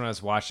guys when I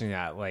was watching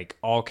that, like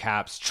all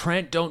caps,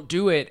 Trent, don't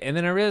do it. And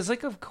then I realized,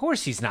 like, of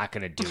course he's not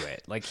going to do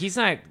it. Like he's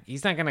not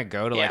going to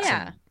go to like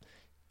some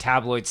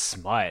tabloid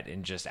smut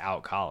and just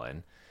out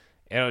Colin.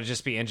 It'll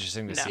just be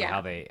interesting to see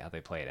how they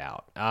play it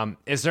out.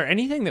 Is there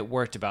anything that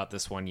worked about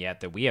this one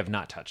yet that we have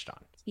not touched on?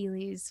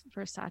 Keely's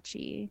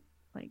Versace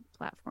like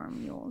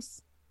platform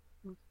mules,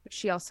 which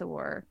she also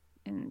wore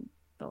in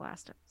the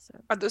last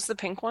episode. Are those the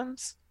pink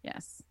ones?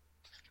 Yes,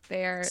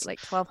 they are like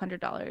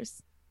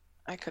 $1,200.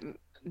 I couldn't.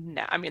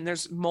 I mean,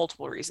 there's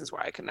multiple reasons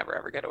why I could never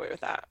ever get away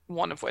with that.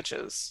 One of which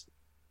is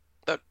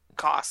the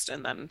cost,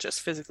 and then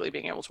just physically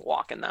being able to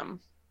walk in them.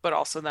 But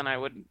also, then I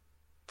would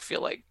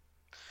feel like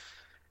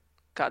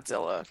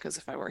Godzilla, because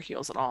if I wear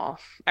heels at all,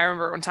 I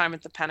remember one time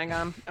at the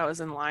Pentagon, I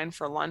was in line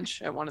for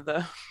lunch at one of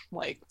the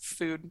like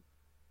food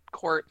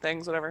court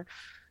things, whatever,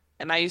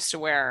 and I used to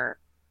wear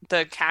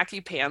the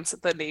khaki pants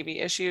that the Navy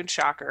issued.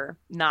 Shocker,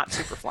 not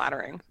super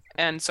flattering.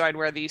 And so I'd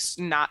wear these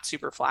not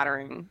super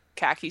flattering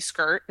khaki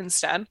skirt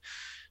instead,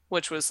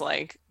 which was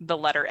like the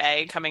letter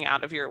A coming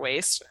out of your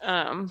waist,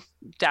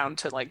 down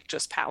to like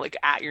just like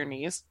at your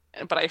knees.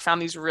 But I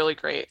found these really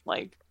great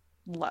like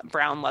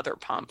brown leather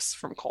pumps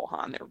from Cole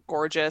Haan. They're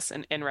gorgeous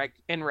and in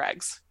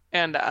regs.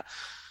 And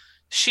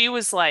she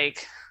was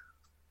like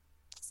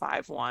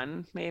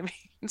 5'1", maybe,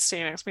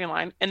 standing next to me in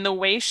line. And the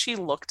way she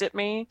looked at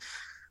me,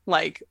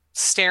 like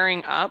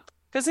staring up,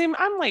 because I'm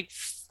like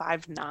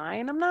 5'9".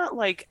 I'm not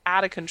like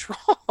out of control.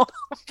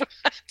 But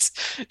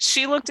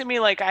she looked at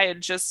me like I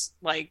had just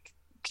like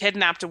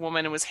kidnapped a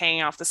woman and was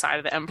hanging off the side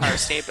of the Empire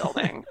State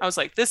Building. I was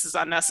like, this is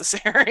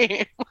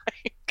unnecessary.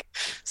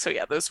 So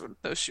yeah, those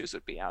shoes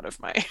would be out of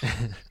my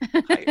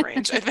height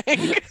range, I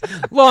think.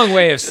 Long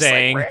way of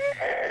saying.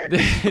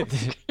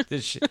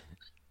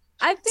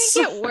 I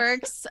think it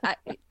works. I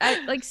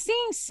like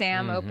seeing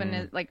Sam open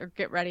it, like, or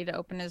get ready to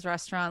open his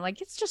restaurant. Like,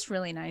 it's just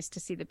really nice to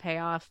see the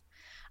payoff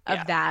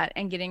of that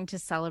and getting to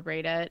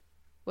celebrate it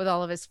with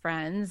all of his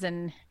friends.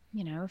 And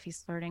if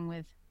he's flirting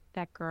with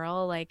that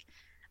girl, like,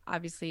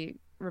 obviously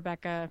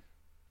Rebecca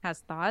has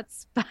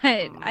thoughts, but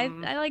I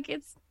like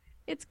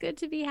it's good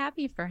to be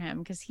happy for him,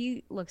 because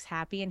he looks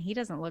happy and he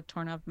doesn't look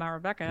torn up by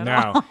Rebecca at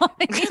all.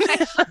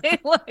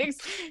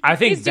 I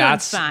think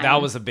that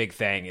was a big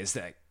thing, is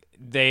that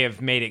they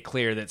have made it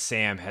clear that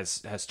Sam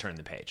has turned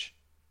the page.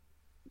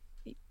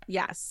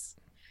 Yes.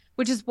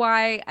 Which is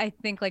why I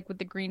think, like, with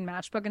the green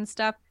matchbook and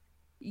stuff,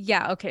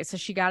 yeah, okay, so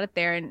she got it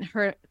there and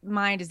her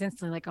mind is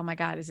instantly like, oh my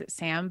God, is it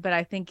Sam? But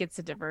I think it's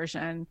a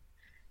diversion.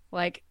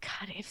 Like,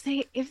 God,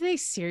 if they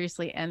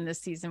seriously end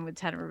this season with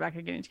Ted and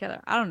Rebecca getting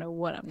together, I don't know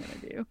what I'm going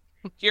to do.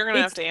 You're going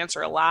to have to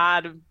answer a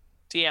lot of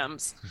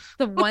DMs.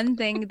 The one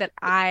thing that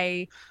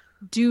I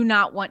do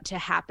not want to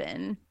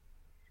happen.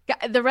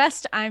 The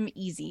rest I'm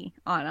easy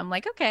on. I'm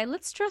like, okay,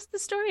 let's trust the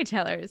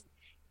storytellers.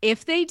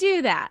 If they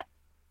do that,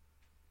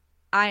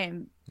 I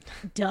am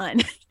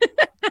done.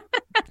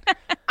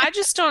 I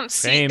just don't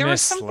see. There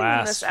was something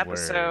in this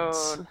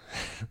episode.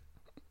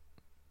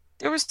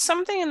 There was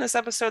something in this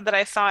episode that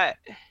I thought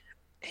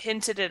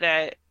hinted at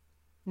it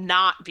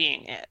not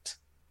being it.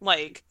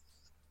 Like,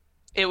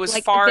 it was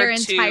like far their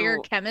too entire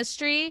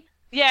chemistry.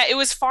 Yeah, it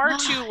was far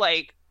too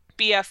like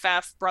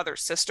BFF brother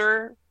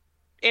sister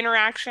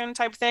interaction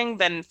type thing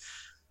than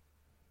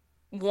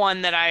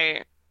one that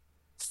I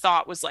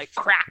thought was like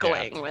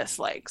crackling with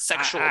like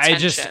sexual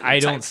tension. I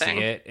don't see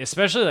it.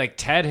 Especially like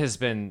Ted has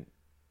been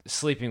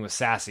sleeping with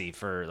Sassy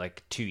for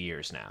like 2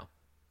 years now.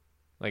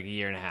 Like a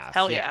year and a half.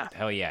 Hell yeah.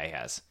 Hell yeah, he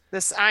has.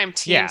 I'm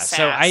team Sass.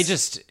 So I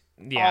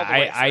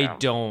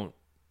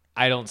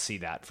don't see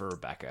that for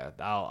Rebecca.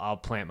 I'll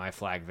plant my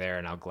flag there,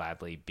 and I'll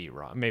gladly be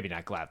wrong. Maybe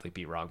not gladly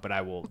be wrong, but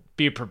I will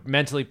be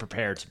mentally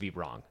prepared to be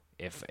wrong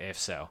if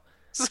so.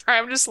 Sorry,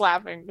 I'm just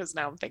laughing because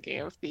now I'm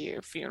thinking of the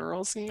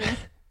funeral scene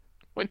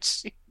when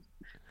she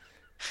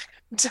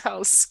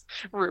tells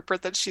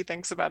Rupert that she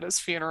thinks about his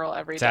funeral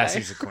every day.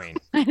 Sassy's a queen.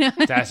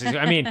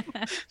 I mean,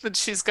 that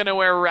she's going to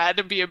wear red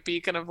to be a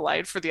beacon of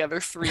light for the other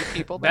 3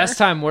 people there. Best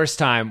time, worst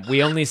time.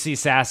 We only see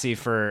Sassy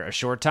for a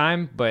short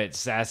time, but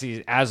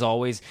Sassy, as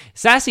always,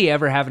 Sassy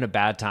ever having a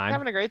bad time?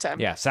 Having a great time.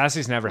 Yeah,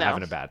 Sassy's never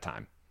having a bad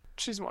time.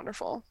 She's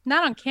wonderful.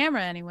 Not on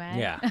camera anyway.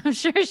 Yeah. I'm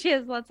sure she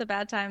has lots of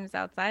bad times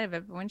outside of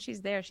it, but when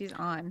she's there, she's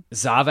on.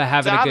 Zava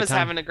having a good Zava's time.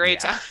 having a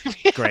great time.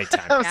 Great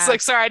time. I was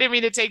like, sorry, I didn't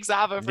mean to take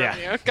Zava from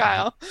you,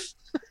 Kyle.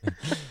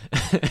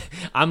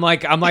 I'm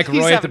like He's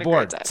Roy at the having a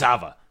board. great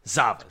Zava's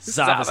Zava.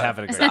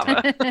 having a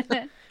great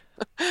time.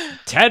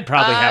 Ted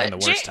probably having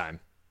the worst time.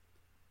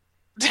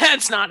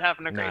 Ted's not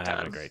having a great Not time.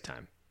 having a great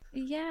time.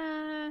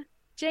 Yeah.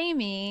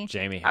 Jamie.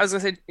 I was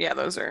gonna say, yeah,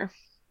 those are.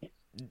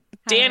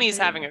 Danny's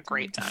having a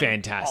great time.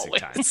 Fantastic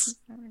time.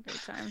 Having a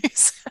great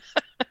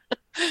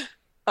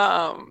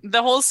time.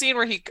 The whole scene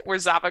where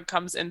Zava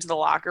comes into the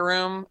locker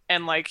room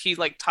and like he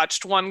like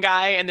touched one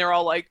guy and they're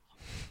all like,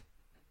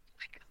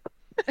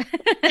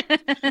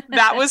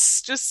 that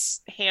was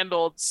just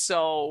handled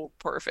so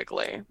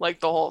perfectly, like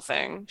the whole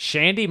thing.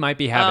 Shandy might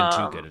be having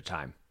too good a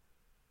time.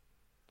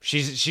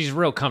 She's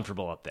real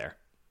comfortable up there.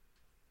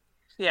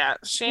 Yeah,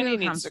 Shandy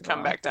needs to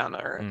come back down to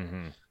earth.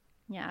 Mm-hmm.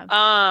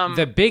 Yeah.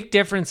 The big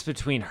difference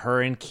between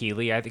her and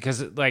Keely, I think,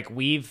 because like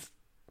we're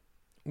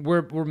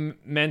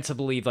meant to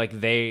believe like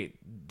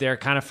they're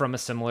kind of from a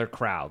similar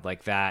crowd,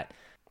 like that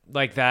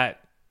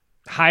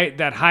high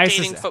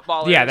dating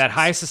footballers. Yeah, that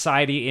high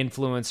society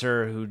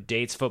influencer who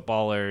dates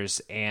footballers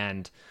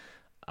and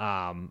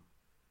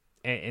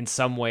in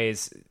some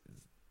ways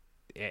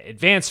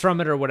advanced from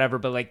it or whatever,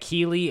 but like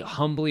Keely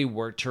humbly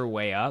worked her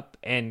way up,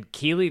 and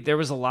Keely, there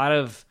was a lot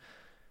of,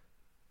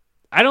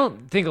 I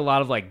don't think a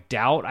lot of like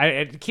doubt.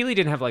 Keely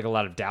didn't have like a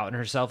lot of doubt in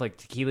herself. Like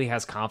Keely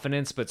has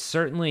confidence, but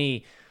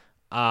certainly,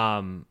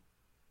 like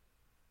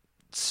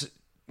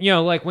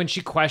when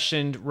she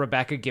questioned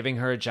Rebecca giving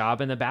her a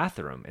job in the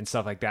bathroom and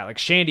stuff like that, like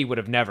Shandy would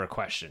have never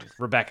questioned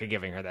Rebecca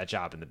giving her that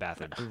job in the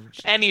bathroom.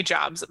 Any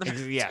jobs. At the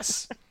bathroom.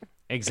 Yes,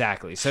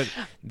 exactly. So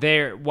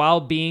while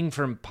being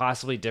from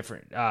possibly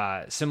different,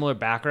 similar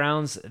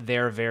backgrounds,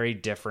 they're very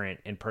different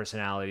in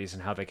personalities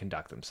and how they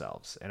conduct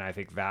themselves. And I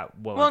think that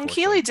will. And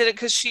Keely did it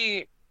because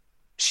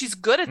she's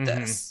good at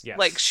this. Yes.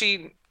 Like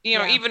she,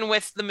 even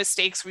with the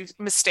mistakes,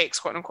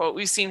 quote unquote,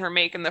 we've seen her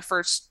make in the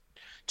first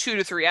 2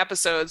 to 3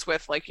 episodes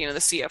with like, the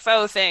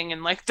CFO thing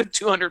and like the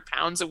 200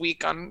 pounds a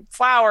week on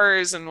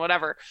flowers and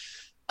whatever.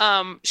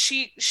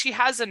 She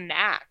has a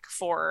knack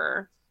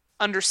for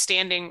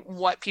understanding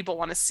what people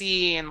want to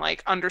see and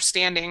like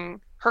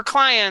understanding her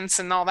clients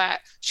and all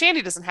that.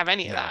 Shandy doesn't have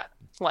any of that.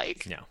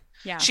 Like, no.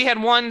 Yeah. She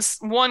had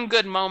one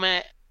good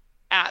moment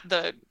at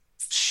the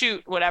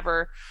shoot,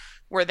 whatever,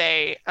 where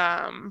they,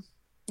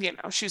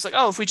 she was like,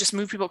 oh, if we just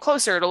move people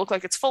closer, it'll look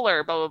like it's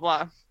fuller, blah, blah,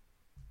 blah.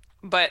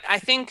 But I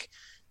think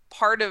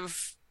part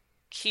of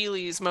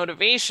Keely's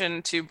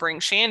motivation to bring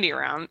Shandy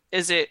around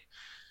is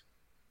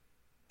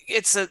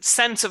it's a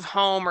sense of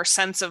home or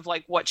sense of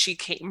like what she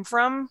came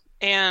from.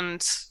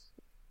 And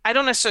I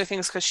don't necessarily think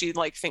it's because she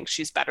like thinks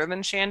she's better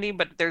than Shandy,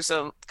 but there's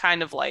a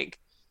kind of like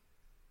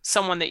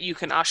someone that you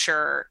can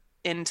usher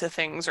into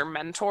things or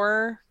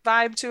mentor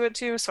vibe to it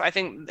too. So I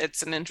think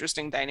it's an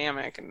interesting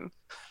dynamic. And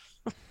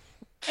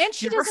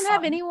she doesn't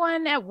have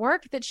anyone at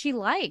work that she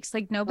likes.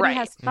 Like nobody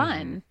has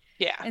fun. Mm-hmm.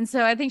 Yeah. And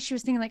so I think she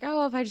was thinking like,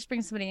 oh, if I just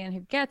bring somebody in who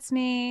gets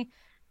me,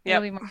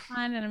 it'll be more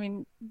fun. And I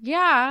mean,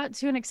 yeah,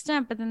 to an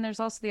extent, but then there's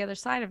also the other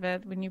side of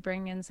it. When you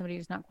bring in somebody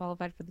who's not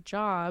qualified for the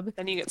job,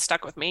 then you get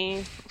stuck with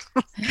me.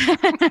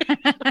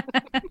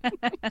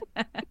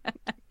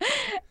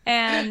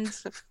 And,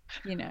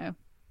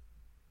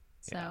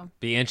 so.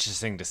 Be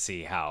interesting to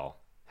see how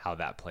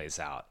that plays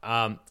out.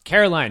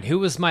 Caroline, who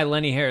was my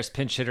Lenny Harris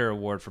Pinch Hitter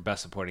Award for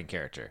Best Supporting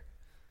Character?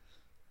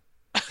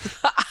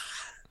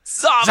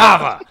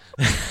 Zava.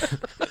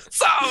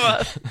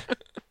 Zava.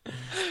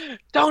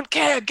 Don't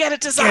care. Get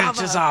it to Zava. Get it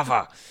to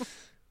Zava.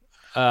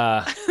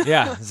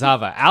 Yeah,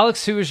 Zava.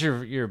 Alex, who is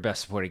your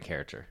best supporting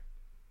character?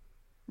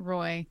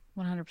 Roy,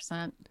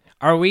 100%.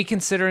 Are we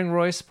considering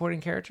Roy a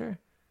supporting character?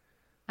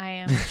 I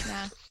am.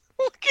 Yeah.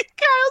 Look at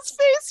Kyle's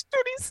face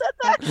when he said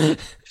that.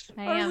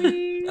 I am. Are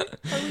we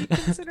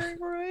considering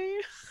Roy?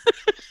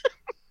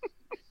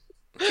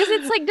 Because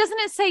it's like, doesn't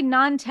it say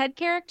non-Ted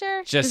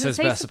character? Just Does says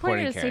it say best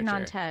supporting or does it character. say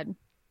non-Ted?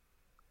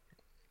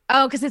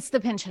 Oh, because it's the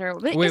pinch hitter.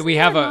 We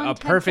have a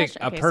perfect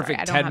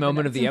Ted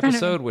moment of the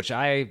episode, which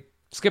I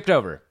skipped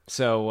over.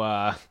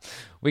 So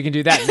we can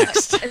do that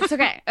next. It's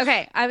okay.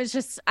 Okay. I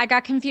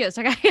got confused.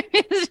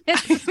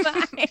 It's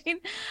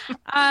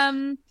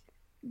fine.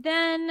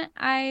 Then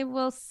I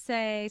will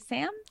say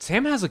Sam.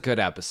 Sam has a good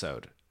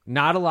episode.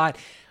 Not a lot.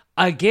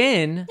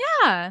 Again,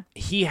 yeah.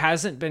 He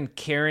hasn't been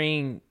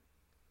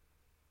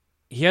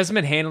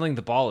handling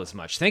the ball as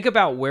much. Think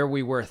about where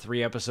we were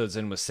 3 episodes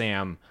in with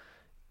Sam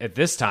at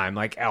this time,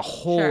 like a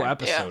whole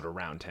episode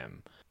around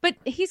him. But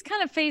he's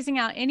kind of phasing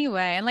out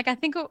anyway. And like, I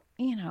think,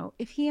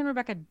 if he and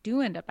Rebecca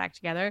do end up back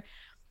together,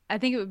 I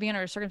think it would be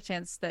under a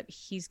circumstance that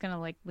he's going to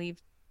like leave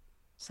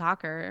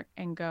soccer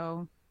and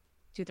go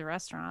do the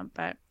restaurant.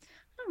 But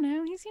I don't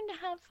know. He seemed to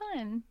have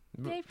fun.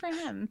 Yay for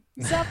him.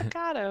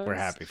 Zavocados. We're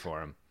happy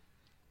for him.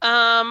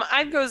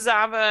 I'd go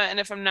Zava. And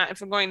if I'm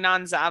going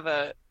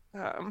non-Zava,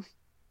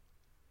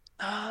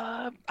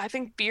 I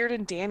think Beard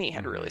and Danny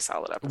had a really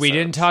solid episode. We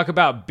didn't talk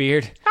about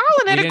Beard.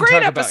 Colin had a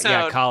great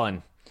episode.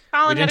 Colin.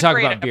 Colin We didn't had a talk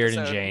great about Beard and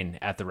episode. Jane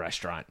at the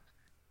restaurant.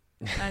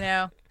 I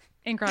know.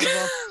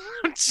 Incredible.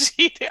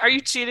 Are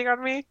you cheating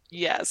on me?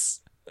 Yes,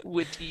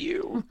 with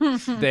you.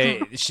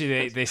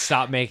 They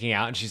stop making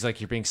out, and she's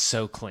like, "You're being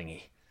so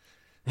clingy."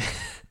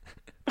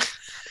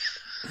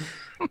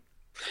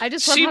 I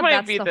just love She how might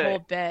that's be the the- whole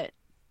bit.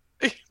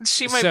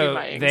 She might So be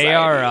my anxiety they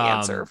are,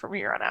 answer from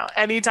here on out.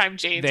 Anytime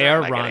Jane's They around,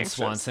 are I get Ron anxious.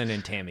 Swanson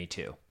and Tammy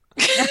too.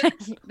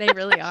 They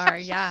really are.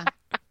 Yeah.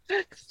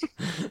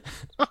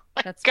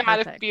 That's God,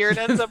 perfect. if Beard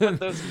ends up with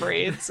those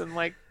braids and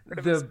like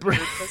The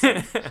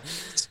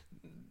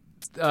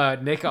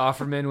Nick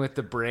Offerman with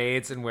the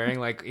braids and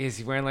wearing is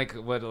he wearing like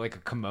a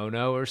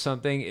kimono or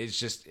something? It's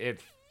just,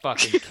 it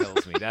fucking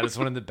kills me. That is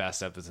one of the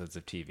best episodes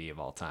of TV of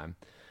all time.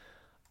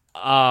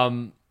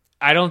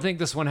 I don't think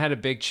this one had a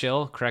big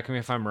chill. Correct me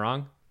if I'm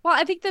wrong. Well,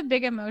 I think the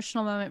big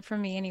emotional moment for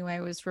me anyway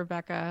was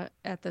Rebecca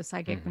at the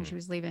psychic when she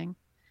was leaving.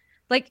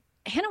 Like,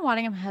 Hannah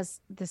Waddingham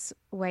has this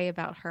way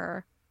about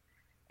her.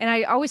 And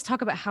I always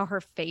talk about how her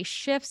face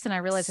shifts, and I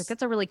realize like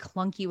that's a really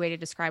clunky way to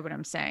describe what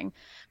I'm saying.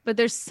 But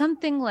there's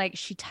something like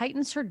she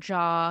tightens her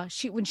jaw.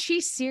 When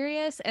she's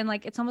serious, and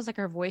like it's almost like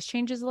her voice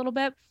changes a little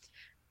bit.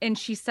 And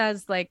she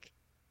says like,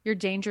 "You're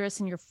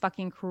dangerous and you're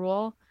fucking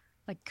cruel."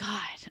 Like, God,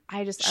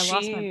 I lost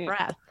my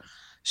breath.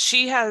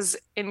 She has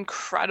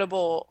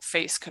incredible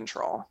face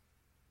control.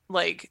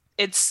 Like,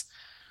 it's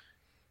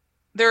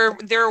there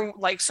are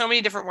like so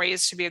many different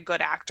ways to be a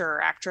good actor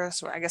or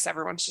actress, or I guess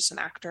everyone's just an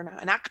actor now,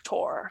 an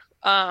actor.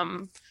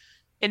 And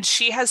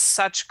she has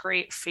such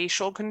great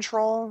facial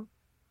control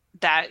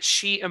that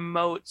she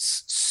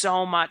emotes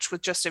so much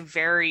with just a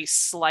very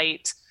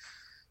slight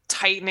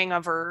tightening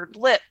of her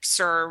lips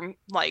or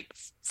like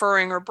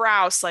furrowing her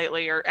brow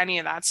slightly or any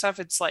of that stuff.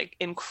 It's like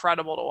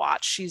incredible to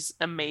watch. She's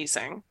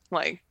amazing.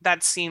 Like,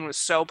 that scene was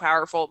so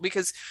powerful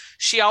because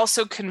she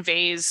also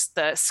conveys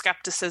the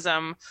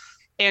skepticism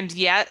and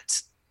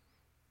yet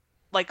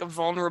like a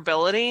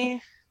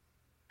vulnerability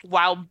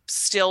while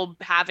still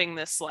having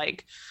this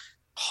like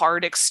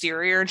hard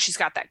exterior. And she's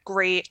got that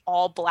great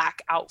all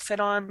black outfit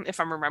on, if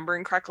I'm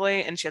remembering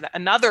correctly, and she had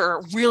another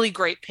really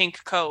great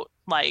pink coat.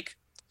 Like,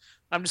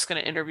 I'm just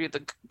going to interview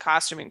the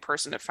costuming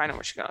person to find out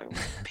where she got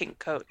pink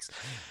coats.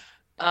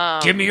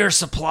 Give me your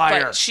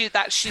supplier.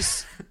 But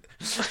she's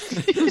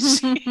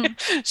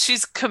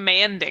she's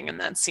commanding in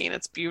that scene.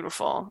 It's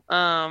beautiful.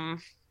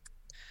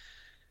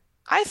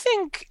 I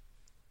think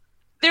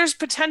there's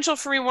potential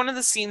for me. One of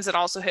the scenes that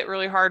also hit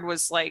really hard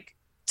was like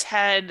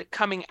Ted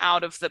coming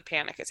out of the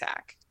panic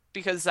attack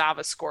because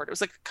Zava scored. It was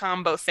like a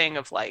combo thing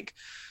of like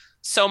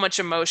so much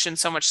emotion,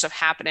 so much stuff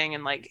happening,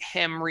 and like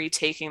him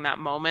retaking that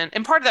moment.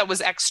 And part of that was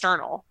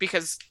external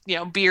because, you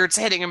know, Beard's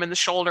hitting him in the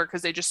shoulder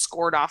because they just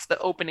scored off the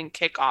opening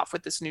kickoff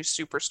with this new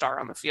superstar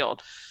on the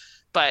field.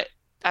 But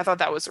I thought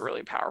that was a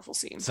really powerful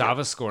scene.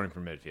 Zava scoring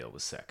from midfield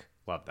was sick.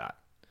 Love that.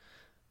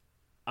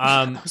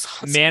 That was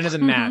awesome. Man of the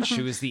match.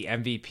 Who was the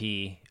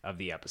MVP of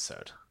the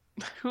episode?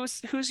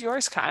 Who's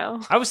yours,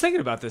 Kyle? I was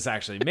thinking about this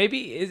actually.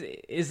 Maybe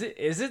is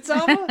it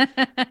Zava?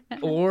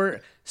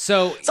 Or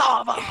so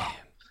Zava.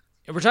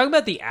 If we're talking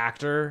about the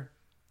actor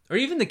or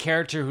even the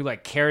character who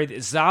like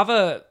carried,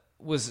 Zava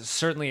was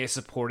certainly a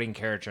supporting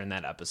character in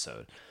that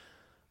episode.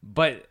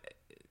 But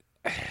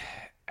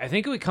I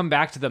think we come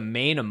back to the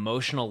main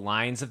emotional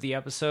lines of the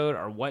episode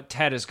are what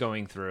Ted is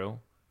going through,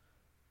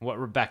 what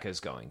Rebecca is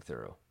going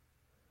through.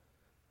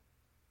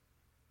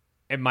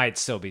 It might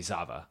still be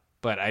Zava,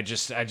 but I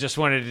just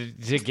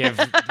wanted to give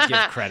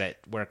credit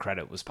where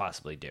credit was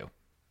possibly due.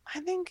 I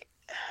think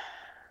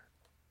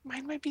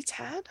mine might be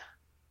Ted.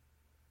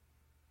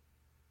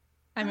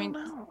 I mean,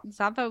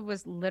 Zava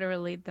was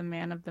literally the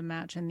man of the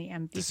match and the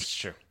MVP. This is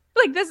true.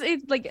 Like this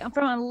is like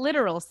from a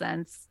literal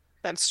sense.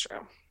 That's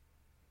true.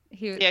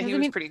 He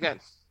was pretty good.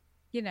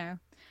 You know,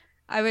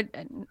 I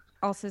would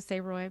also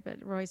say Roy,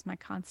 but Roy's my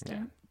constant.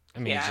 Yeah. I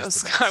mean,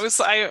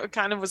 I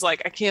kind of was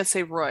like, I can't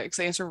say Roy because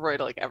I answer Roy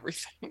to like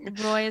everything.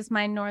 Roy is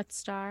my North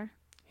Star.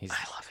 I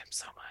love him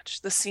so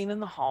much. The scene in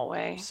the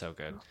hallway. So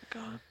good. Oh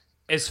my God.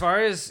 As far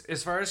as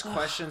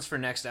questions for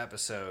next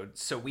episode,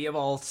 so we have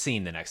all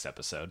seen the next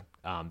episode.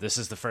 This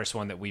is the first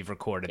one that we've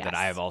recorded that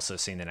I have also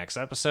seen the next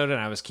episode, and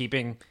I was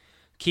keeping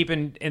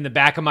in the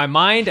back of my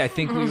mind. I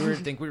think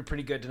we were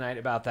pretty good tonight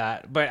about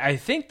that. But I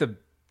think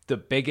the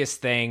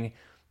biggest thing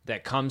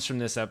that comes from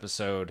this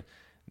episode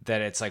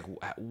that it's like,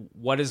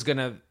 what does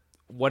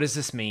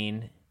this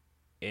mean?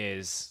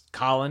 Is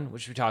Colin,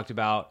 which we talked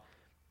about,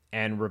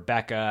 and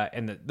Rebecca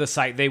and the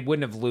psych, they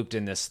wouldn't have looped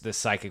in this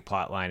psychic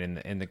plot line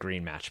in the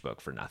Green Matchbook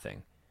for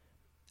nothing.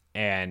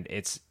 And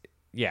it's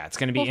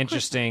going to be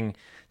interesting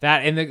that.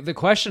 And the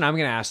question I'm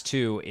going to ask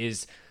too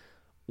is,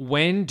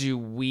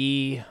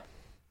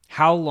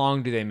 how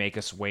long do they make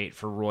us wait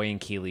for Roy and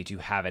Keeley to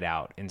have it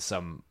out in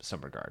some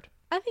regard?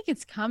 I think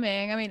it's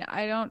coming. I mean,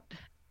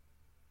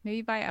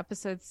 maybe by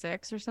episode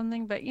 6 or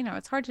something, but you know,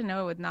 it's hard to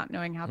know with not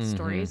knowing how the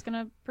story is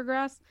going to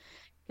progress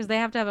because they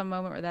have to have a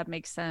moment where that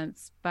makes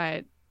sense.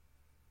 But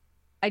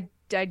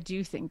I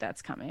do think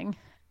that's coming.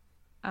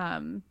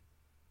 And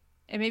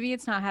maybe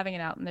it's not having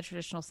it out in the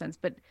traditional sense,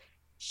 but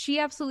she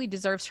absolutely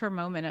deserves her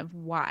moment of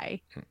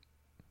why.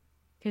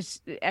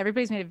 Because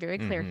everybody's made it very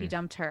clear he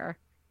dumped her.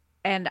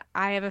 And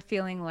I have a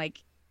feeling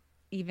like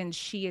even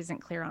she isn't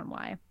clear on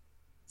why.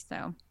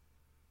 So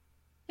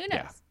who knows?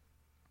 Yeah.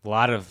 A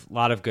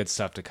lot of good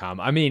stuff to come.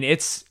 I mean,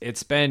 it's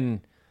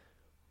been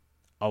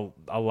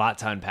a lot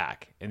to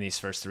unpack in these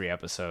first 3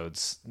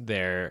 episodes.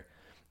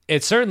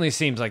 It certainly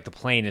seems like the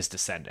plane is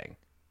descending.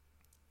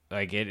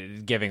 Like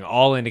it giving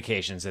all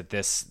indications that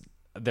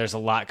there's a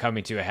lot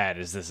coming to a head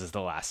as this is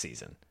the last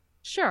season.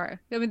 Sure.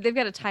 I mean, they've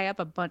got to tie up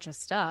a bunch of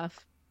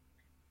stuff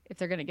if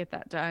they're going to get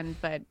that done,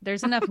 but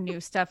there's enough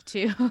new stuff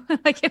too.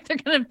 Like if they're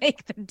going to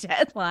make the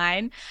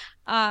deadline.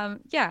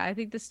 Yeah, I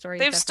think the story.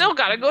 They've still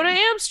got to go to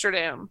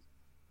Amsterdam.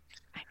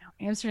 I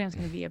know Amsterdam's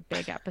going to be a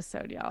big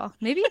episode, y'all.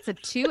 Maybe it's a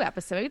 2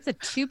 episode. Maybe it's a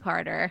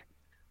 2-parter.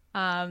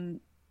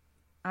 I'm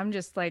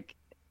just like,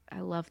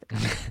 I love the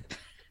concept.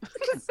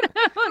 So,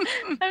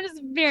 I'm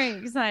just very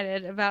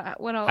excited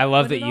about what all. I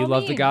love what that it you all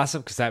love the means.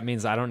 gossip because that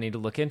means I don't need to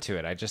look into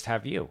it. I just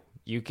have you.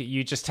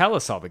 You just tell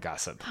us all the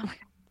gossip. Oh my God.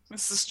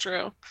 This is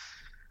true.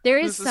 There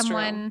is This is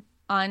someone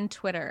on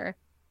Twitter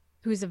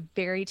who's a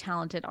very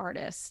talented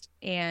artist,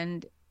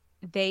 and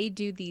they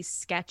do these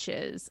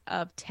sketches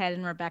of Ted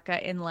and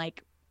Rebecca in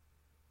like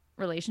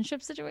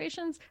relationship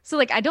situations. So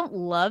like I don't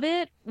love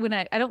it when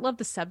I don't love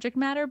the subject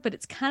matter, but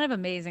it's kind of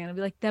amazing. It'll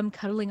be like them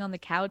cuddling on the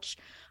couch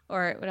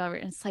or whatever.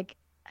 And it's like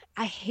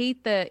I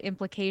hate the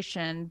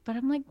implication, but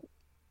I'm like,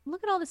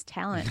 look at all this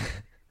talent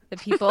that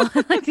people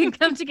like they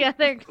come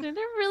together. They're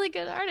really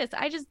good artists.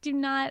 I just do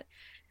not.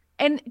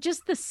 And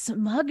just the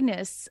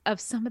smugness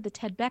of some of the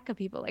Ted Becca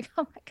people, like,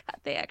 oh my God,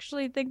 they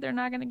actually think they're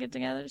not going to get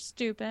together.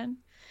 Stupid.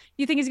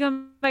 You think he's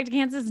going back to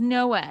Kansas?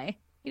 No way.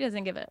 He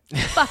doesn't give a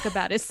fuck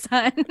about his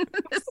son.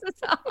 This is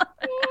all.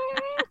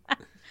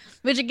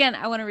 Which again,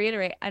 I want to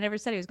reiterate, I never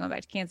said he was going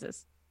back to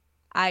Kansas.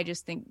 I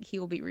just think he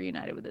will be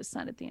reunited with his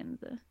son at the end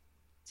of the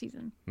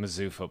season.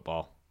 Mizzou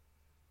football.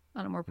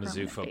 On a more permanent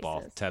Mizzou football.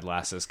 basis. Ted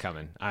Lasso's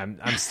coming. I'm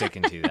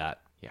sticking to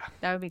that. Yeah.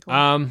 That would be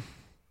cool.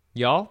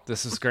 Y'all,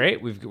 this is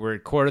great. We're a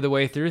quarter of the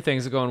way through.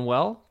 Things are going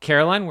well.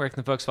 Caroline, where can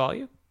the folks follow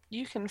you?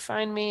 You can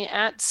find me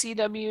at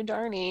CW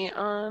Darney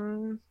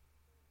on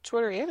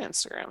Twitter and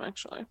Instagram,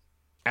 actually.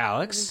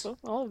 Alex.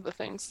 All of the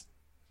things.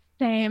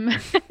 Same.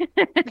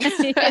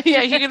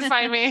 Yeah, you can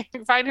find me.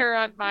 Find her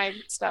on my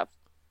stuff.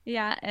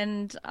 Yeah,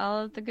 and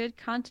all of the good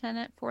content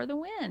at For the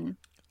Win.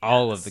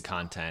 All of the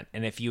content.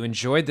 And if you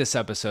enjoyed this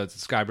episode,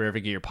 subscribe wherever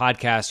you get your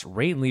podcast,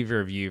 rate and leave a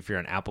review if you're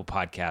on Apple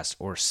Podcasts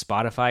or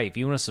Spotify. If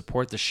you want to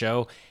support the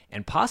show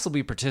and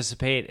possibly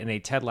participate in a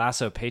Ted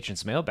Lasso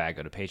Patrons mailbag,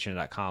 go to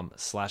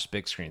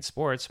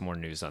patreon.com/bigscreensports. More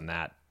news on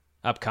that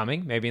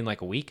upcoming, maybe in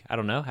like a week. I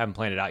don't know. Haven't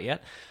planned it out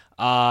yet.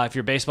 If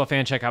you're a baseball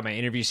fan, check out my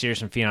interview series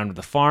from Phenom to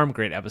the Farm.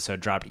 Great episode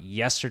dropped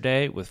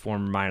yesterday with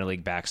former minor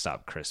league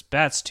backstop Chris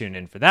Betts. Tune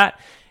in for that.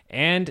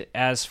 And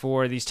as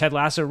for these Ted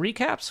Lasso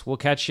recaps, we'll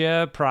catch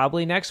you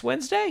probably next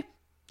Wednesday.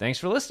 Thanks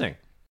for listening.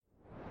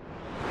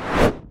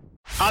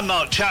 I'm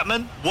Mark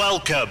Chapman.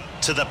 Welcome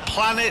to the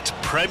Planet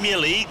Premier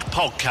League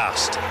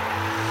podcast.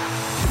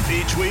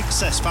 Each week,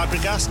 Cesc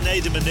Fabregas,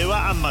 Nader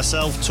Manua and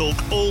myself talk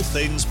all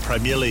things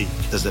Premier League.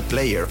 As a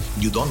player,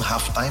 you don't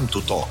have time to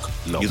talk.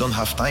 No. You don't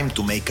have time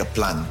to make a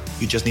plan.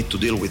 You just need to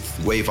deal with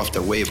wave after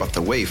wave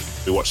after wave.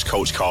 We watched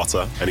Coach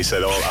Carter, and he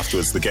said,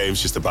 afterwards, the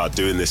game's just about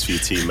doing this for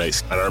your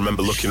teammates. And I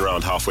remember looking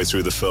around halfway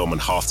through the film,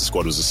 and half the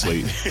squad was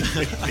asleep.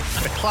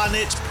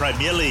 Planet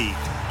Premier League.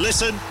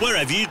 Listen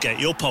wherever you get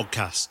your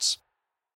podcasts.